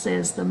 Paul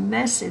says the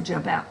message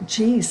about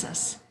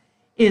Jesus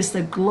is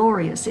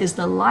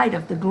the light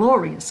of the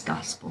glorious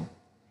gospel.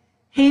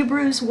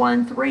 Hebrews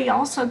 1:3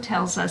 also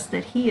tells us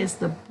that he is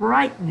the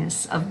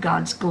brightness of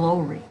God's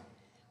glory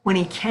when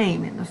he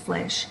came in the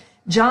flesh.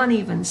 John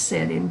even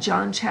said in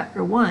John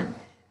chapter 1,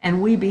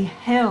 and we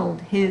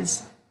beheld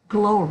his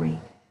glory.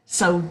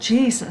 So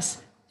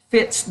Jesus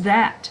fits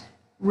that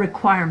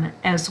requirement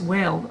as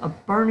well, a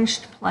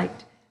burnished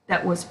plate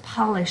that was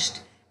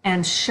polished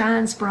and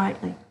shines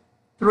brightly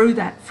through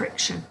that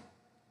friction.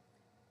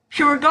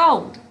 Pure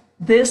gold.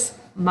 This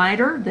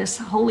mitre, this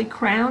holy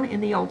crown in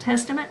the Old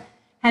Testament,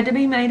 had to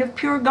be made of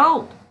pure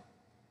gold.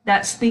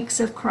 That speaks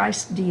of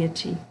Christ's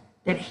deity,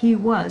 that he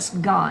was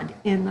God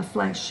in the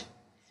flesh.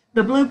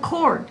 The blue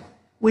cord,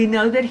 we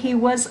know that he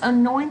was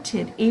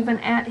anointed even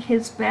at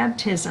his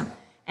baptism,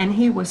 and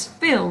he was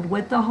filled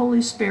with the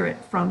Holy Spirit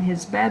from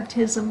his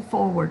baptism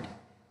forward.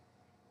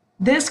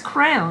 This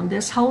crown,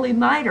 this holy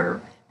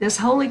mitre, this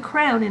holy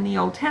crown in the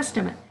Old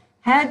Testament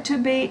had to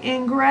be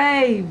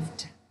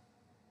engraved.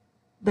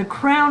 The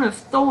crown of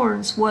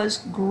thorns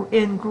was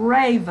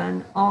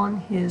engraven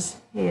on his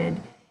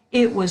head.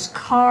 It was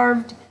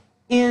carved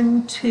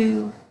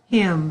into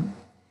him.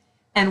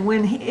 And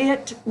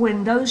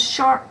when those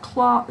sharp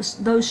thorns,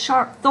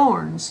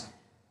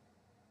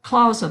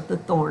 claws of the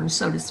thorns,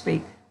 so to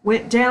speak,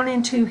 went down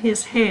into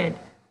his head,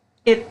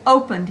 it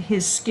opened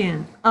his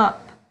skin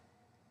up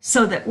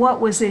so that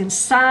what was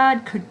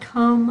inside could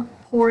come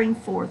pouring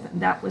forth,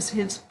 and that was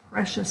his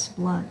precious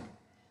blood.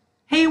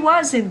 He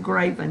was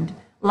engraven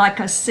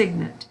like a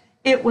signet.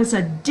 It was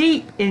a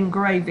deep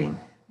engraving.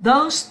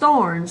 Those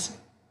thorns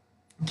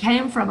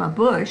came from a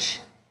bush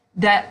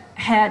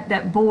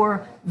that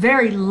bore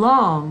very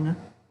long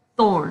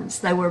thorns.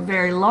 They were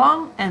very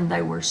long and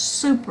they were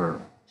super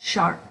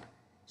sharp.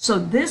 So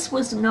this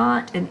was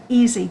not an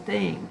easy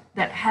thing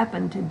that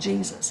happened to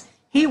Jesus.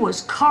 He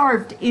was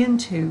carved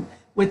into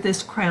with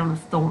this crown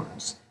of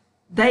thorns.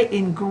 They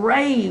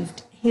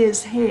engraved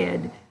his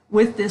head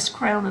with this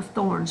crown of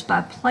thorns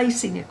by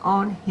placing it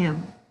on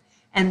him.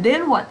 And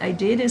then what they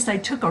did is they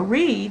took a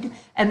reed,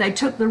 and they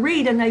took the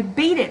reed and they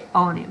beat it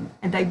on him,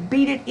 and they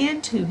beat it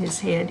into his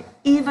head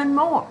even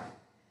more.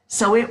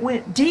 So it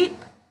went deep,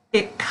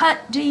 it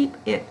cut deep,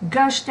 it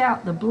gushed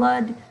out the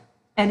blood,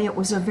 and it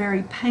was a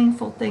very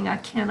painful thing. I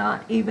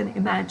cannot even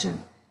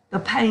imagine the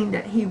pain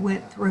that he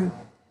went through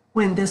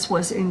when this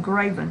was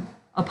engraven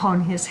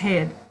upon his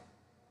head.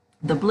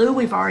 The blue,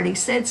 we've already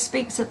said,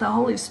 speaks of the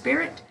Holy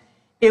Spirit.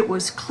 It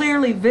was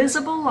clearly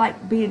visible,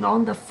 like being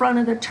on the front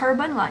of the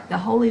turban, like the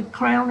holy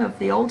crown of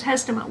the Old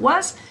Testament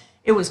was.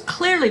 It was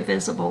clearly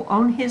visible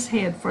on his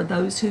head for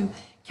those who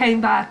came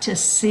by to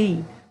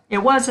see.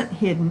 It wasn't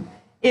hidden.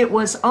 It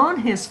was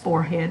on his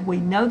forehead. We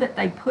know that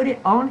they put it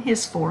on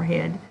his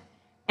forehead,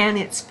 and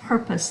its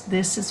purpose.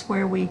 This is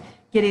where we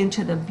get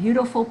into the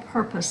beautiful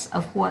purpose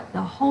of what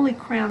the holy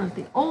crown of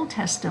the Old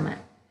Testament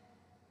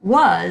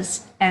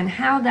was and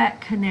how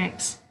that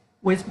connects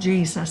with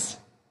Jesus.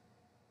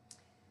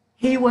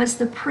 He was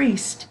the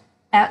priest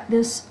at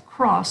this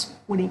cross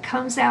when he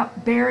comes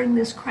out bearing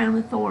this crown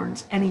of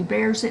thorns, and he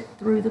bears it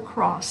through the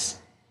cross.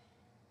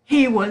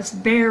 He was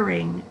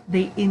bearing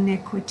the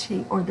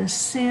iniquity or the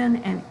sin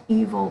and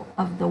evil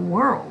of the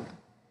world,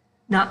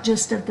 not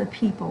just of the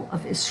people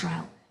of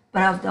Israel,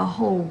 but of the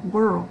whole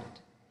world.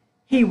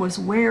 He was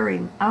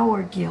wearing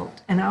our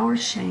guilt and our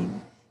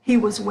shame. He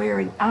was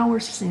wearing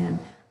our sin,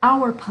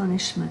 our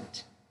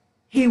punishment.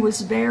 He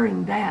was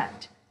bearing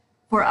that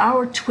for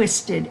our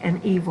twisted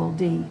and evil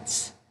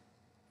deeds,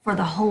 for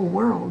the whole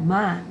world,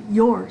 mine,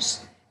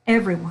 yours,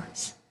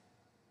 everyone's.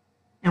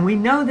 And we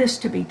know this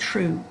to be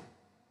true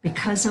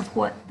because of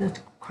what the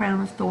crown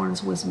of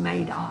thorns was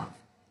made of.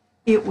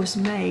 It was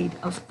made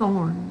of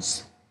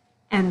thorns.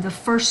 And the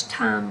first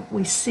time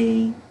we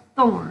see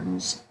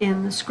thorns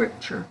in the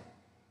scripture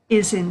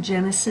is in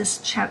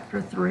Genesis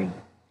chapter 3,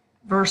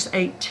 verse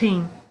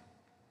 18.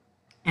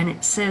 And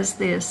it says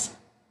this.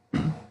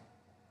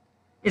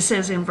 It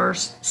says in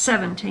verse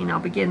 17, I'll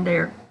begin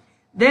there.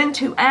 Then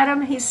to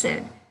Adam he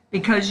said,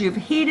 because you've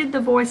heeded the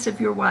voice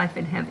of your wife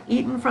and have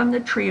eaten from the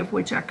tree of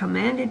which I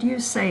commanded you,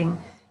 saying,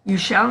 you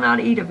shall not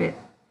eat of it.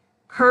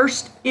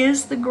 Cursed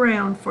is the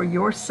ground for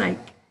your sake.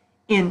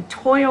 In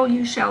toil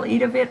you shall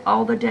eat of it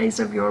all the days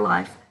of your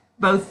life.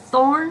 Both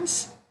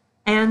thorns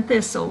and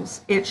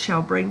thistles it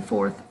shall bring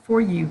forth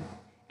for you,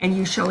 and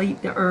you shall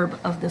eat the herb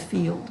of the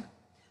field.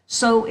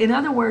 So, in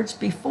other words,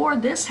 before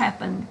this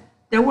happened,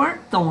 there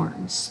weren't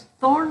thorns.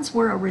 Thorns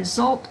were a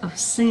result of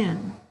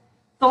sin.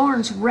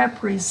 Thorns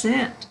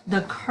represent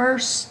the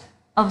curse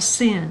of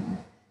sin.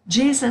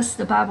 Jesus,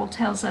 the Bible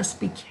tells us,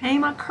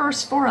 became a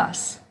curse for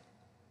us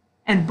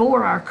and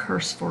bore our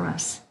curse for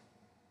us.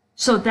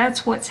 So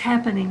that's what's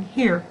happening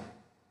here.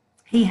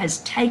 He has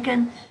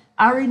taken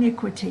our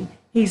iniquity.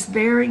 He's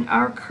bearing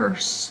our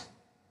curse.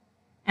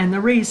 And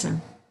the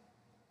reason,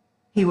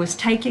 he was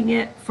taking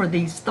it for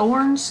these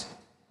thorns,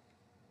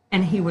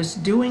 and he was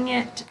doing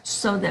it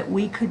so that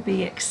we could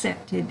be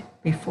accepted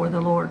before the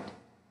Lord.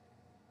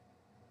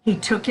 He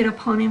took it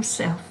upon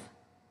himself.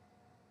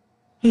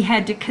 He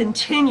had to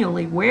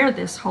continually wear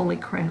this holy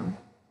crown.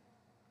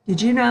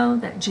 Did you know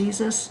that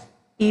Jesus,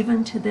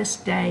 even to this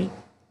day,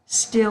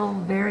 still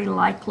very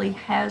likely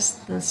has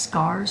the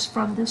scars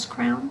from this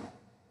crown?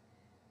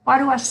 Why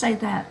do I say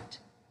that?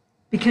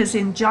 Because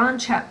in John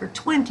chapter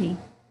 20,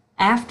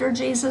 after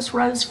Jesus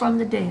rose from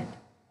the dead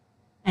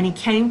and he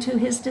came to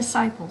his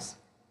disciples,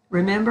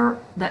 remember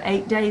the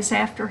 8 days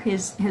after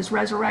his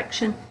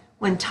resurrection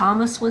when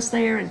Thomas was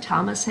there and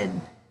Thomas had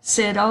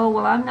said, oh,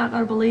 well, I'm not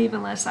going to believe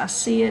unless I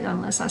see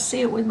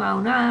it with my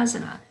own eyes,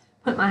 and I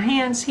put my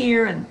hands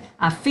here and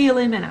I feel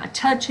him and I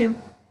touch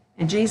him.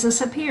 And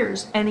Jesus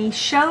appears and he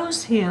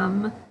shows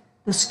him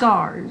the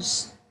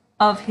scars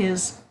of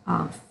his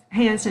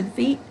hands and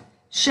feet,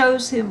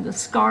 shows him the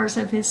scars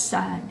of his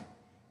side.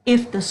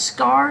 If the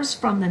scars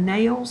from the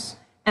nails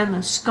and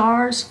the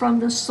scars from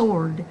the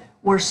sword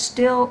were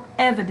still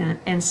evident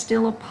and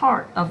still a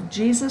part of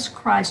Jesus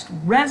Christ's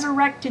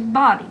resurrected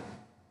body,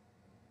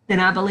 then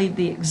I believe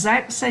the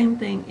exact same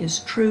thing is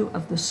true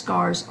of the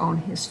scars on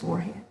his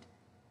forehead.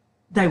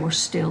 They were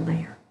still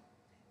there.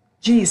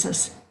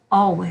 Jesus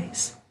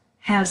always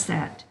has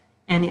that,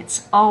 and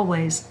it's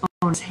always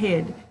on his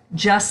head,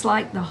 just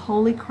like the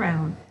holy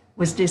crown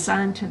was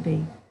designed to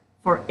be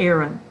for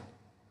Aaron.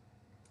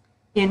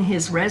 In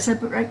his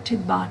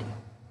resurrected body,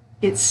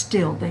 it's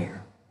still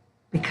there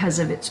because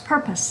of its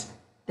purpose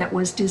that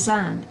was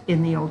designed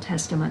in the Old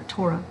Testament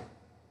Torah.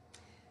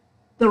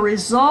 The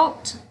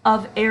result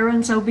of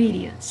Aaron's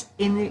obedience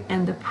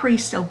and the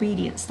priest's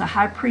obedience, the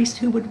high priest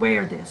who would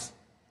wear this,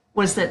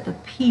 was that the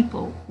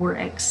people were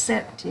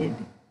accepted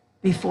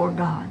before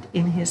God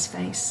in his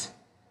face.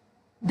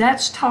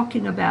 That's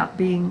talking about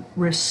being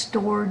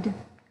restored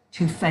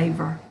to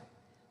favor.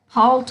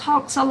 Paul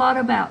talks a lot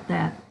about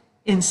that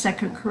in 2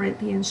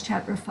 Corinthians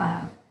chapter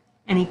 5,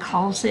 and he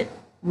calls it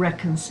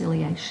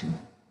reconciliation.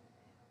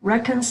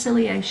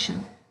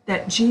 Reconciliation,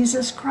 that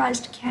Jesus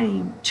Christ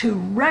came to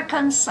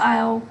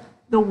reconcile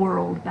the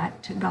world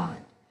back to God.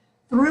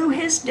 Through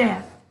his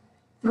death,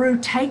 through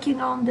taking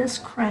on this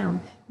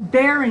crown,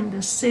 bearing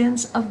the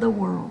sins of the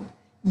world,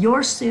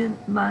 your sin,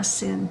 my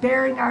sin,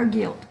 bearing our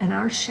guilt and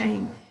our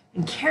shame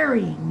and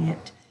carrying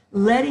it,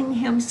 letting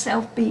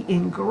himself be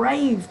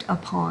engraved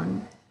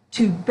upon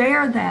to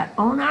bear that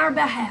on our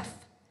behalf.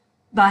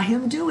 By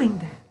him doing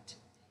that,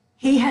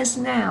 he has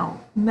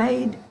now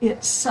made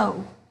it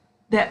so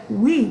that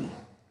we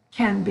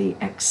can be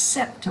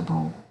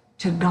acceptable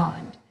to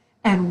God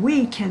and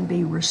we can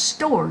be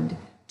restored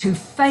to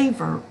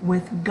favor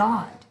with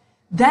God.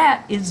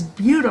 That is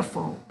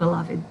beautiful,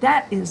 beloved.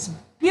 That is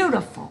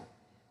beautiful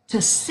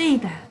to see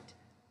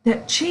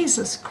that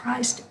Jesus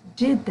Christ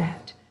did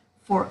that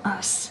for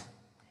us.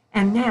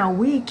 And now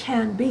we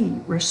can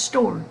be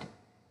restored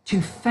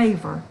to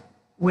favor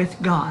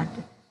with God.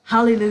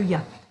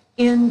 Hallelujah.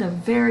 In the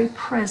very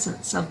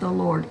presence of the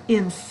Lord,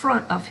 in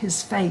front of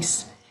his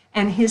face.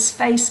 And his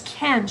face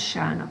can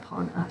shine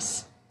upon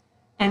us.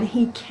 And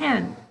he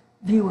can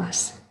view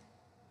us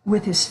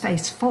with his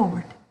face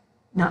forward,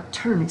 not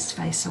turn his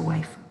face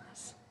away from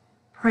us.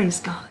 Praise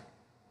God.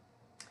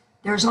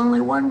 There's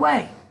only one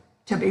way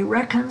to be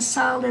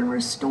reconciled and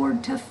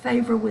restored to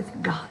favor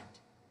with God.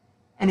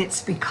 And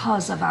it's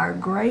because of our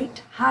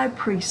great high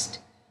priest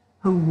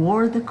who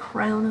wore the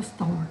crown of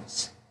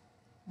thorns.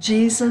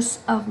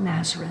 Jesus of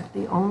Nazareth,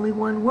 the only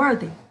one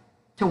worthy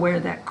to wear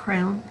that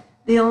crown,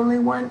 the only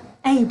one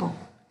able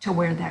to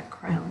wear that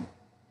crown.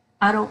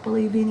 I don't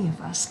believe any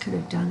of us could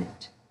have done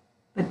it,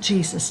 but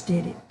Jesus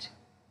did it.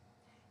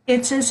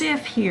 It's as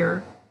if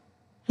here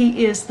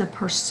he is the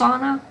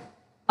persona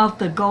of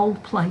the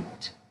gold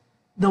plate,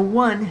 the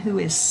one who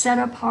is set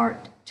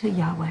apart to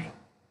Yahweh.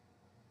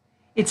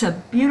 It's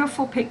a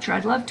beautiful picture.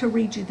 I'd love to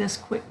read you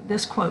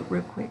this quote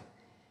real quick.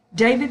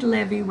 David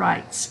Levy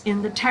writes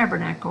in The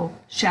Tabernacle,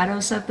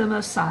 Shadows of the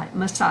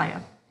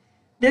Messiah,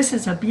 this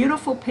is a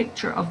beautiful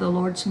picture of the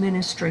Lord's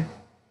ministry.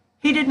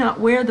 He did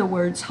not wear the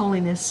words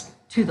holiness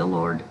to the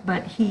Lord,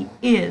 but he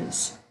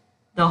is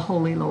the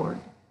Holy Lord.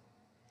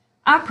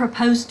 I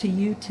propose to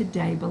you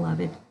today,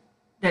 beloved,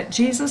 that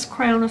Jesus'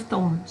 crown of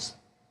thorns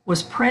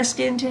was pressed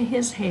into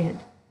his head,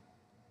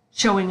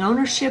 showing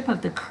ownership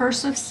of the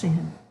curse of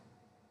sin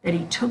that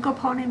he took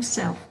upon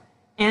himself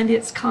and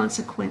its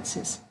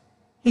consequences.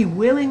 He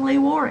willingly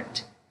wore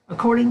it.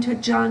 According to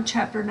John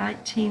chapter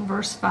 19,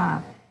 verse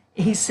 5,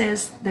 he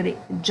says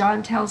that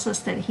John tells us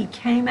that he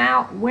came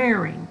out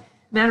wearing.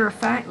 Matter of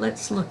fact,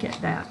 let's look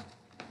at that.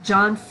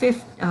 John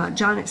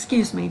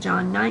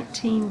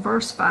 19,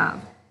 verse 5.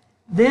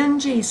 Then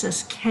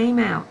Jesus came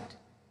out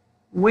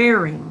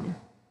wearing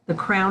the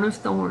crown of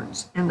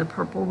thorns and the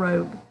purple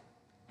robe.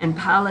 And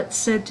Pilate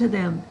said to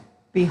them,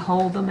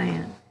 Behold the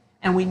man.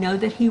 And we know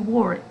that he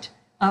wore it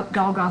up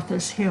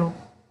Golgotha's hill.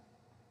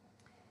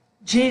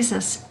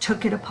 Jesus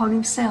took it upon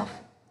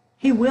himself.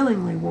 He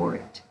willingly wore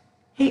it.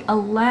 He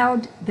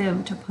allowed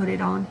them to put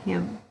it on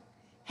him.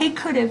 He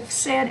could have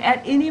said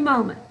at any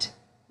moment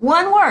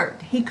one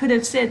word. He could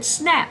have said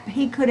snap.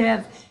 He could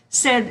have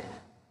said,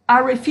 I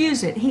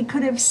refuse it. He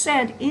could have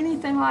said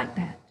anything like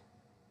that.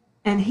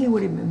 And he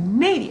would have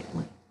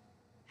immediately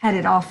had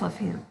it off of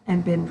him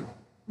and been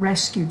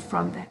rescued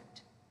from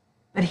that.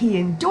 But he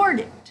endured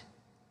it.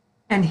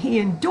 And he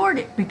endured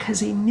it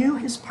because he knew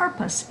his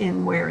purpose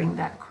in wearing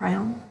that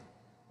crown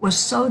was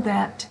so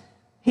that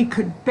he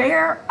could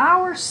bear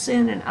our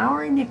sin and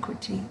our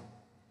iniquity,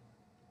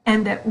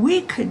 and that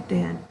we could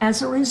then,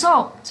 as a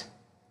result,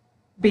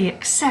 be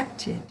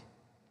accepted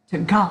to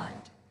God,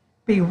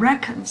 be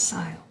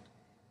reconciled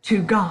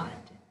to God.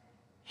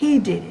 He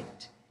did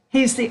it.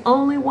 He's the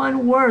only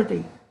one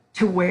worthy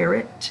to wear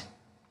it.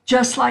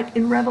 Just like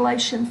in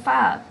Revelation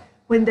 5,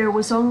 when there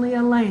was only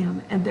a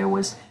lamb and there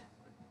was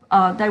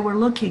they were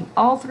looking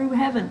all through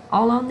heaven,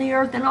 all on the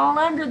earth and all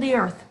under the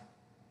earth,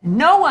 and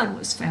no one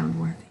was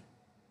found worthy.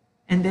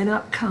 And then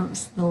up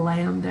comes the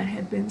lamb that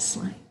had been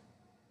slain,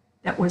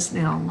 that was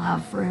now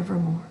alive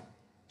forevermore.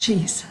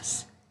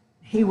 Jesus,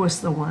 he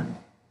was the one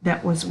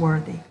that was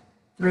worthy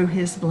through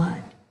his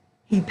blood.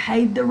 He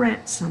paid the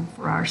ransom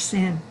for our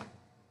sin.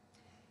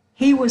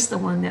 He was the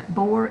one that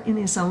bore in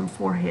his own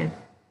forehead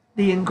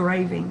the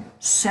engraving,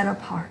 set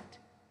apart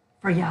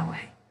for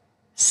Yahweh,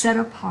 set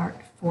apart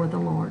for the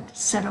Lord,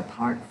 set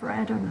apart for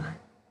Adonai.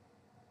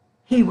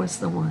 He was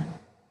the one.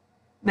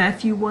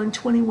 Matthew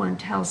 1:21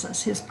 tells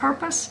us his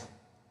purpose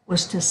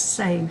was to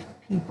save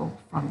people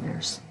from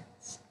their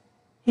sins.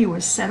 He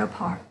was set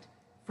apart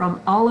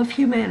from all of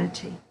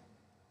humanity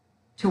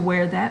to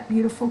wear that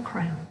beautiful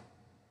crown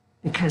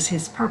because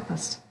his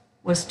purpose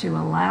was to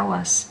allow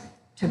us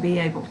to be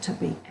able to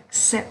be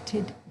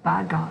accepted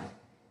by God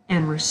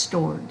and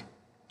restored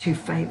to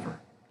favor.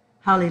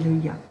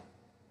 Hallelujah.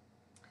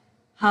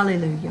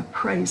 Hallelujah.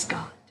 Praise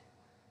God.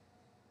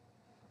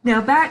 Now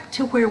back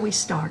to where we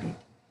started.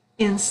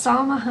 In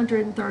Psalm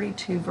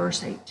 132,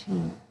 verse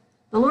 18,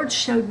 the Lord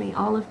showed me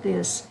all of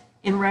this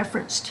in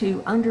reference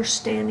to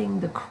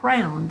understanding the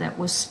crown that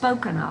was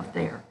spoken of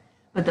there.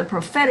 But the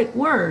prophetic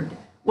word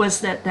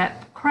was that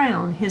that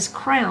crown, his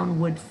crown,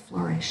 would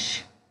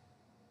flourish.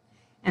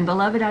 And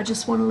beloved, I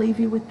just want to leave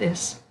you with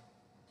this.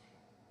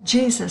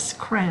 Jesus'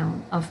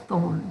 crown of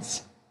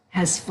thorns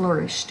has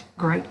flourished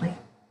greatly.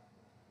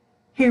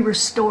 He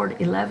restored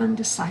 11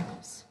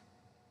 disciples.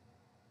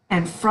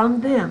 And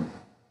from them,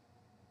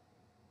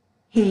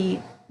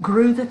 he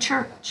grew the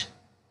church.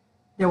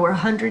 There were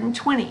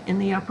 120 in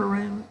the upper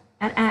room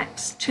at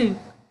Acts 2.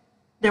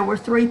 There were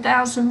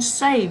 3,000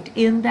 saved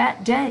in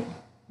that day,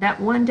 that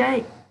one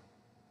day.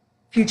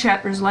 A few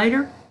chapters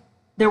later,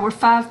 there were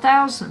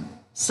 5,000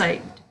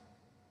 saved.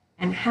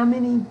 And how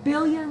many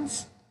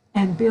billions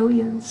and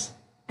billions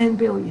and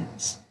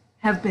billions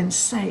have been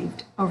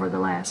saved over the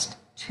last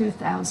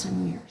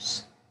 2,000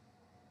 years?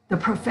 The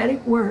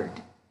prophetic word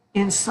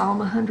in Psalm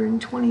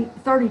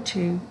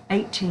 132,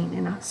 18,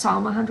 in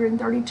Psalm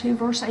 132,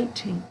 verse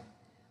 18,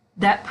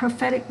 that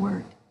prophetic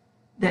word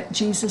that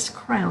Jesus'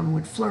 crown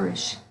would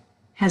flourish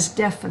has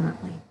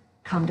definitely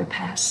come to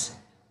pass.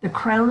 The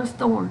crown of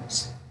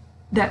thorns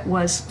that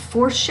was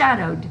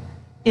foreshadowed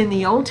in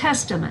the Old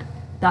Testament,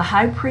 the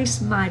high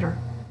priest's mitre,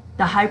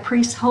 the high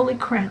priest's holy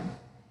crown,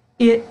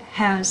 it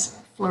has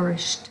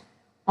flourished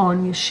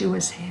on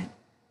Yeshua's head.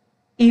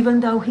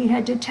 Even though he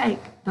had to take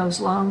those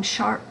long,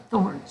 sharp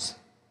thorns,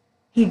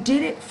 he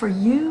did it for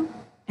you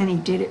and he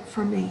did it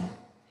for me.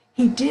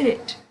 He did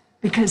it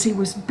because he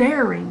was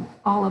bearing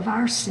all of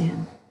our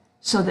sin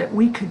so that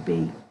we could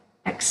be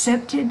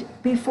accepted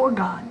before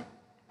God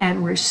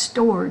and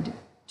restored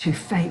to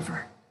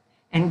favor.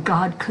 And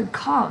God could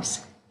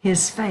cause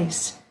his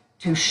face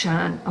to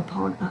shine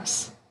upon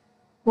us.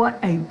 What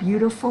a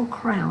beautiful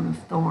crown of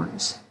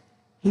thorns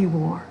he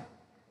wore.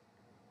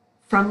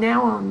 From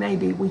now on,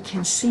 maybe we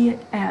can see it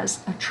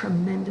as a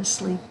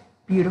tremendously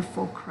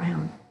beautiful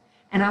crown.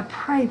 And I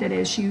pray that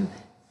as you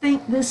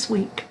think this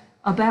week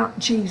about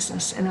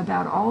Jesus and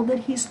about all that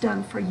he's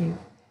done for you,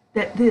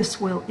 that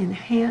this will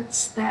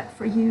enhance that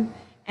for you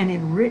and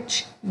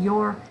enrich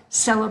your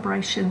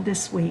celebration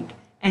this week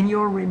and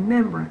your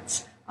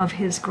remembrance of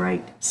his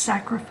great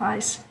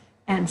sacrifice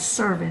and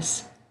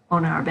service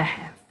on our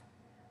behalf.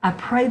 I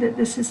pray that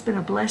this has been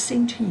a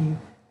blessing to you,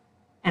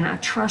 and I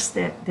trust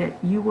that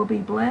you will be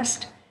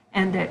blessed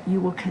and that you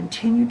will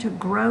continue to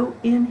grow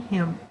in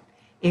him.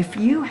 If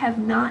you have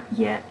not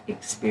yet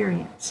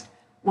experienced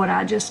what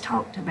I just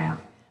talked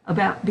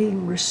about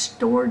being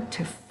restored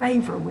to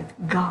favor with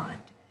God,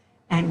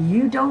 and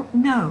you don't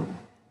know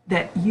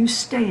that you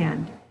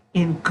stand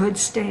in good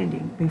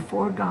standing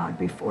before God,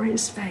 before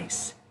his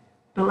face,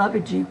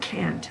 beloved, you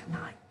can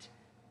tonight.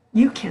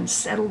 You can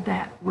settle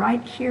that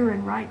right here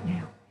and right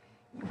now.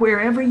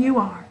 Wherever you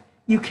are,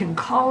 you can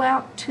call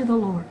out to the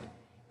Lord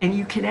and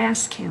you can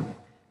ask him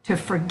to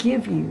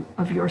forgive you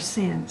of your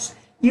sins.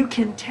 You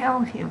can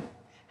tell him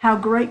how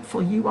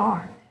grateful you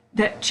are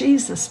that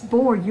Jesus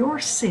bore your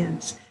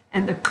sins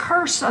and the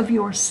curse of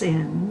your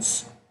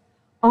sins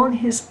on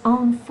his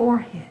own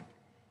forehead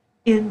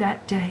in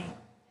that day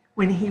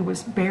when he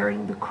was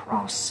bearing the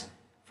cross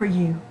for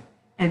you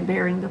and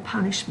bearing the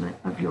punishment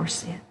of your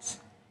sins.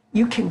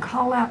 You can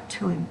call out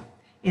to him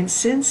in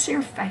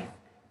sincere faith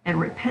and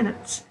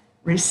repentance.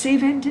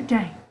 Receive him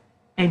today,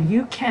 and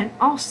you can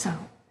also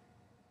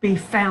be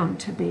found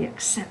to be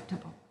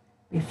acceptable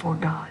before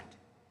God.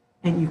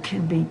 And you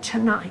can be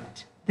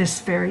tonight,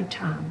 this very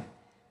time,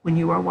 when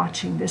you are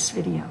watching this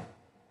video,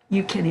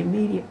 you can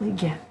immediately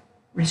get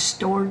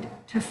restored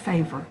to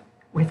favor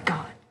with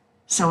God.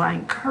 So I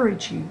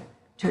encourage you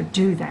to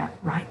do that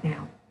right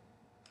now,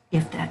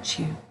 if that's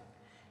you.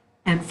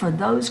 And for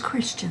those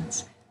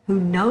Christians who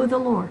know the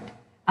Lord,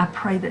 I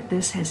pray that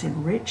this has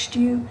enriched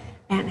you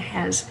and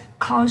has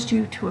caused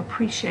you to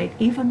appreciate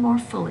even more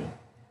fully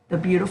the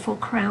beautiful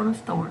crown of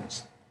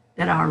thorns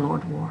that our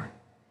Lord wore.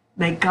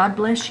 May God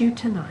bless you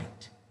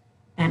tonight.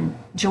 And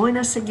join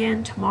us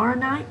again tomorrow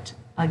night,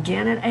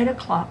 again at 8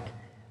 o'clock.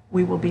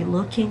 We will be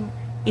looking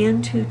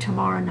into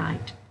tomorrow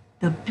night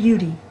the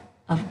beauty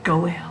of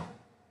Goel,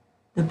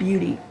 the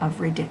beauty of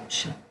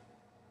redemption.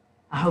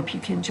 I hope you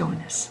can join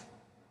us.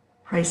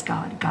 Praise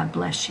God. God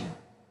bless you.